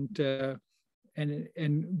and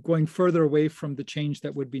going further away from the change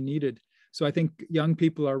that would be needed. So I think young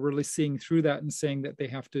people are really seeing through that and saying that they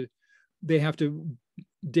have to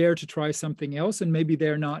dare to try something else, and maybe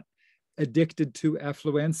they're not addicted to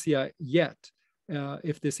affluencia yet,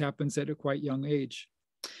 if this happens at a quite young age.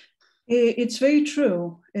 It's very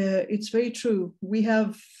true. It's very true. We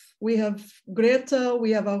have Greta,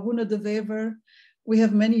 we have Aruna de Wever, we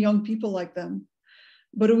have many young people like them,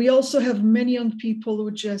 but we also have many young people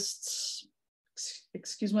who just,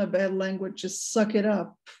 excuse my bad language, just suck it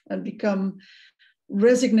up and become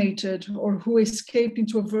resignated, or who escape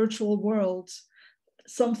into a virtual world,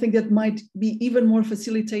 something that might be even more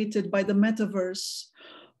facilitated by the metaverse,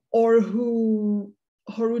 or who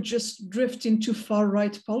just drift into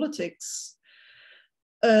far-right politics.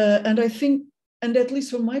 And I think, and at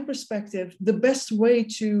least from my perspective, the best way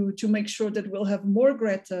to make sure that we'll have more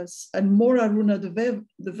Gretas and more Aruna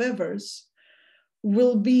de Wevers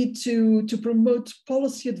will be to promote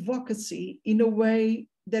policy advocacy in a way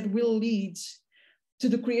that will lead to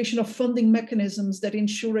the creation of funding mechanisms that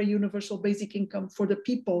ensure a universal basic income for the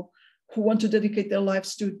people who want to dedicate their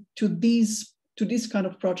lives to these kind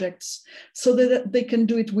of projects, so that they can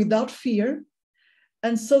do it without fear,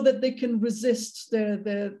 and so that they can resist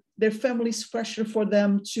their family's pressure for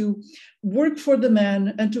them to work for the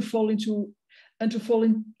man and to fall into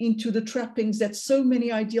the trappings that so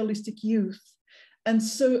many idealistic youth and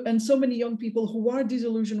so many young people who are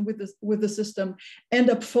disillusioned with the system end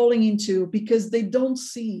up falling into, because they don't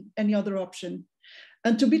see any other option.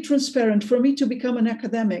 And to be transparent, for me to become an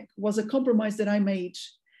academic was a compromise that I made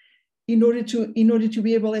in order to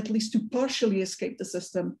be able at least to partially escape the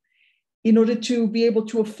system, in order to be able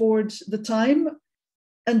to afford the time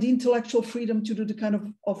and the intellectual freedom to do the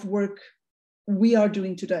kind of work we are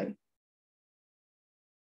doing today.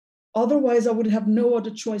 Otherwise, I would have no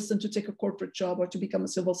other choice than to take a corporate job or to become a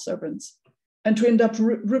civil servant, and to end up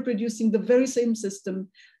reproducing the very same system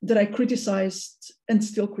that I criticized and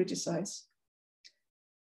still criticize.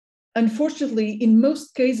 Unfortunately, in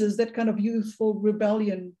most cases, that kind of youthful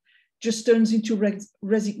rebellion just turns into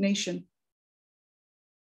resignation.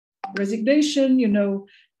 Resignation,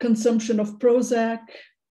 consumption of Prozac,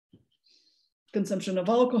 consumption of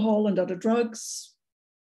alcohol and other drugs,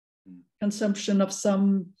 consumption of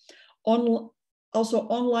some also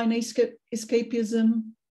online escapism.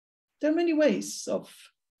 There are many ways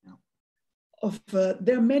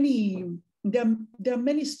there are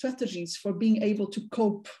many strategies for being able to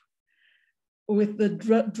cope with the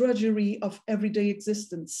drudgery of everyday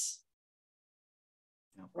existence.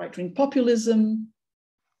 right-wing populism,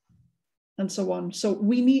 and so on. So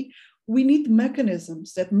we need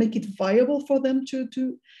mechanisms that make it viable for them to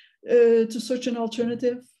search an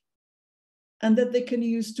alternative, and that they can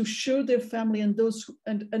use to show their family and those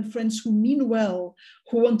and friends who mean well,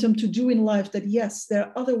 who want them to do in life, that yes, there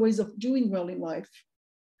are other ways of doing well in life,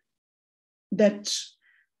 that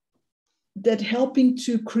helping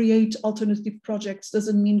to create alternative projects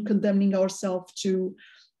doesn't mean condemning ourselves to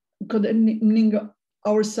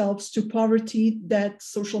poverty, debt,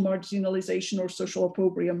 social marginalization, or social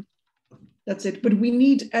opprobrium. That's it. But we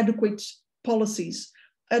need adequate policies,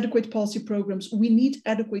 adequate policy programs. We need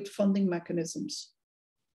adequate funding mechanisms.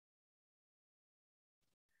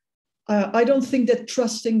 I don't think that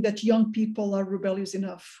trusting that young people are rebellious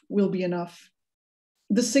enough will be enough.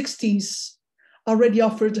 The 60s already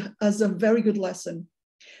offered us a very good lesson.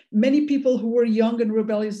 Many people who were young and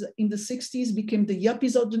rebellious in the 60s became the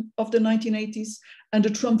yuppies of the 1980s and the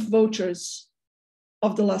Trump voters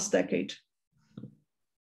of the last decade.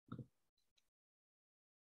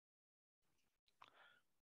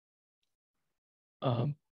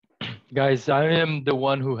 Guys, I am the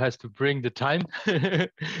one who has to bring the time.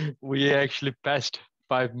 We actually passed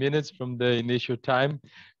 5 minutes from the initial time.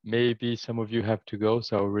 Maybe some of you have to go,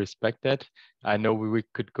 so I'll respect that. I know we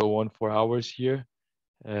could go on for hours here,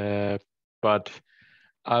 but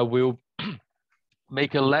I will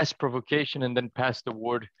make a last provocation and then pass the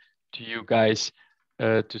word to you guys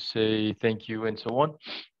to say thank you and so on.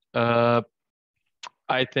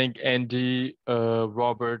 I thank Andy,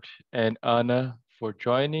 Robert, and Anna for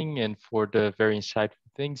joining and for the very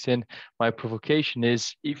insightful things. And my provocation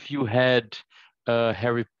is, if you had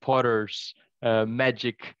Harry Potter's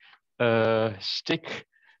magic stick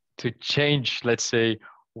to change, let's say,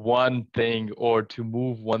 one thing or to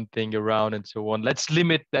move one thing around and so on, let's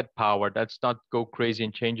limit that power. Let's not go crazy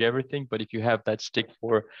and change everything. But if you have that stick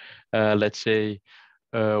for, let's say,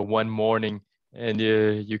 one morning, and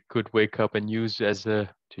you could wake up and use as a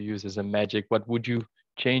magic, what would you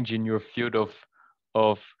change in your field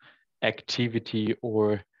of activity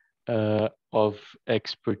or of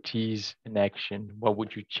expertise and action? What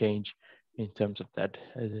would you change in terms of that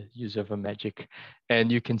use of a magic? And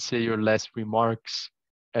you can say your last remarks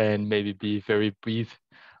and maybe be very brief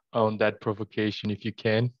on that provocation if you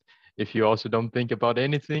can. If you also don't think about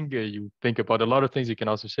anything, you think about a lot of things, you can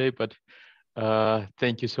also say. But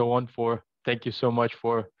thank you so much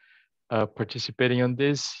for participating on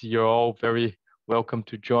this. You're all very welcome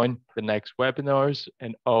to join the next webinars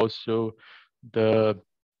and also the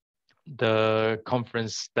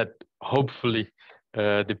conference that hopefully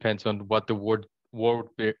depends on what the world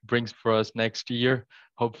brings for us next year.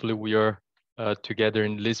 Hopefully we are together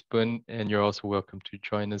in Lisbon, and you're also welcome to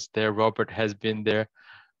join us there. Robert has been there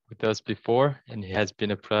with us before, and it has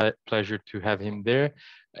been a pleasure to have him there.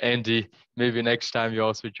 Andy, maybe next time you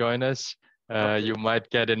also join us. You might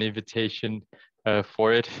get an invitation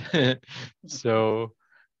for it. So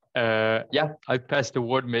yeah, I pass the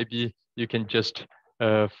word. Maybe you can just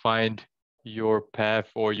find your path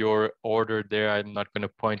or your order there. I'm not going to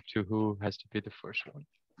point to who has to be the first one.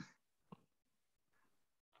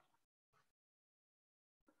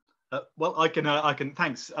 Well, I can.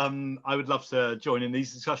 Thanks. I would love to join in.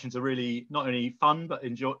 These discussions are really not only fun but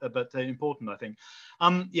important, I think.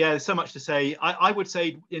 Yeah, there's so much to say. I would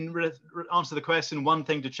say, in answer to the question, one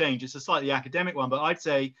thing to change. It's a slightly academic one, but I'd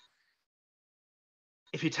say,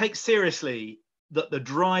 if you take seriously that the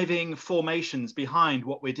driving formations behind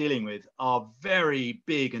what we're dealing with are very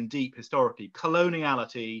big and deep historically,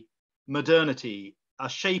 coloniality, modernity are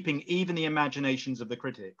shaping even the imaginations of the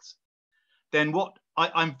critics, then what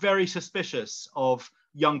I'm very suspicious of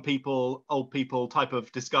young people, old people type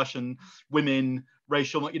of discussion, women,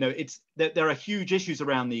 racial, there are huge issues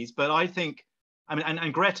around these, but I think,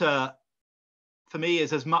 and Greta, for me,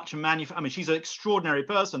 is as much a she's an extraordinary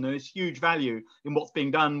person, and there's huge value in what's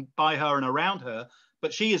being done by her and around her,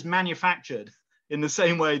 but she is manufactured in the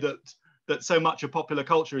same way that so much of popular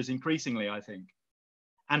culture is increasingly, I think.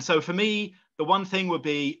 And so for me, the one thing would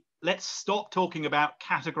be, let's stop talking about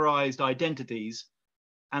categorized identities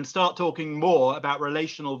and start talking more about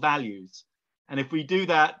relational values. And if we do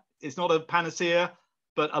that, it's not a panacea,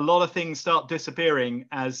 but a lot of things start disappearing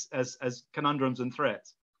as conundrums and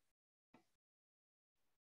threats.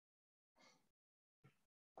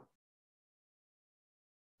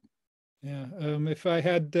 Yeah, if I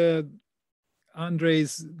had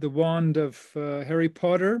André's the wand of Harry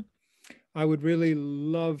Potter, I would really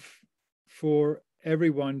love for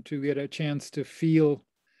everyone to get a chance to feel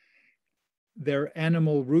their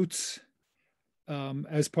animal roots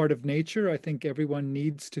as part of nature. I think everyone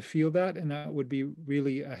needs to feel that, and that would be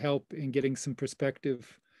really a help in getting some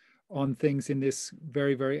perspective on things in this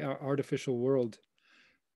very, very artificial world.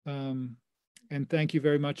 And thank you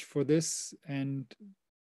very much for this. And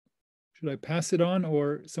should I pass it on,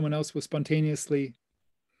 or someone else will spontaneously?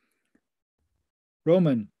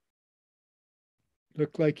 Roman,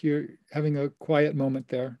 look like you're having a quiet moment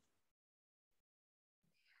there.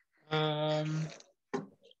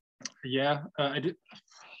 Yeah, I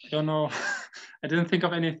don't know. I didn't think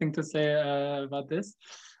of anything to say about this.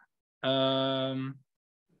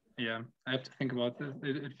 Yeah, I have to think about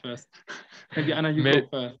it first. Maybe Anna, you go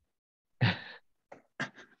first.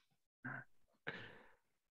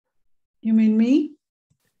 You mean me?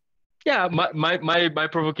 Yeah, my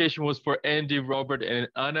provocation was for Andy, Robert, and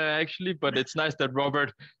Anna actually, but it's nice that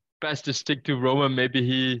Robert passed the stick to Roman. Maybe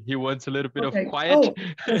he wants a little bit of quiet. Oh,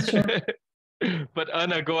 that's true. But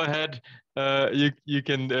Anna, go ahead. You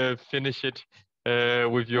can finish it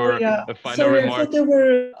with your final Sorry, remarks. I thought there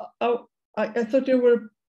were. I thought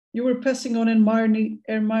you were passing on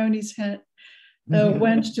Hermione's hand.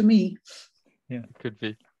 Went to me. Yeah, could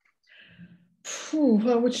be.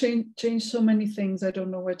 I would change so many things. I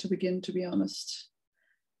don't know where to begin, to be honest.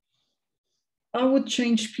 I would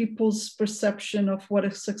change people's perception of what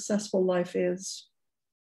a successful life is.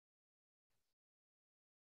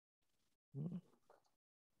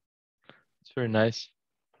 It's very nice.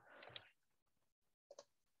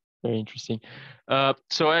 Very interesting.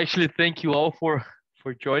 So actually, thank you all for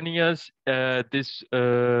joining us. This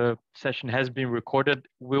session has been recorded.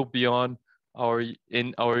 Will be on our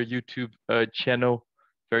YouTube channel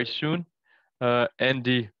very soon.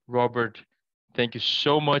 Andy, Robert, thank you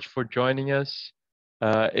so much for joining us.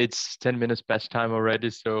 It's 10 minutes past time already,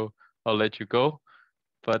 so I'll let you go.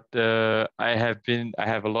 But I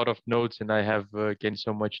have a lot of notes, and I have gained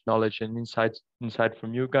so much knowledge and insight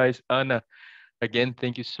from you guys. Anna, again,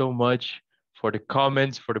 thank you so much for the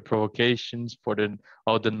comments, for the provocations, for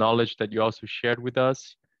all the knowledge that you also shared with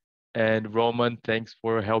us. And Roman, thanks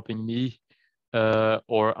for helping me,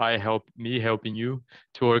 or helping you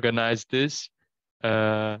to organize this,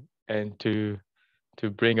 and to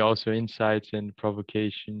bring also insights and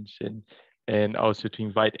provocations, and also to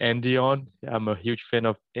invite Andy on. I'm a huge fan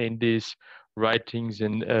of Andy's writings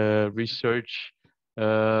and research.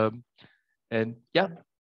 And yeah,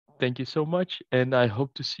 thank you so much, and I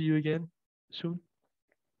hope to see you again soon.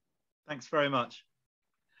 Thanks very much.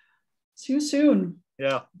 See you soon.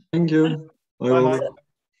 Yeah. Thank you. Bye-bye.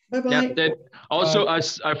 Bye-bye. Yeah, then also, I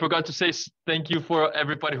forgot to say thank you for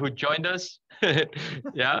everybody who joined us.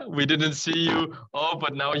 Yeah, we didn't see you all,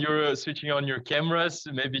 but now you're switching on your cameras.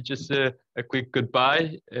 Maybe just a quick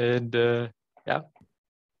goodbye, and yeah.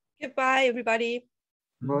 Goodbye, everybody.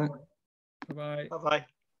 Bye. Bye-bye. Bye-bye.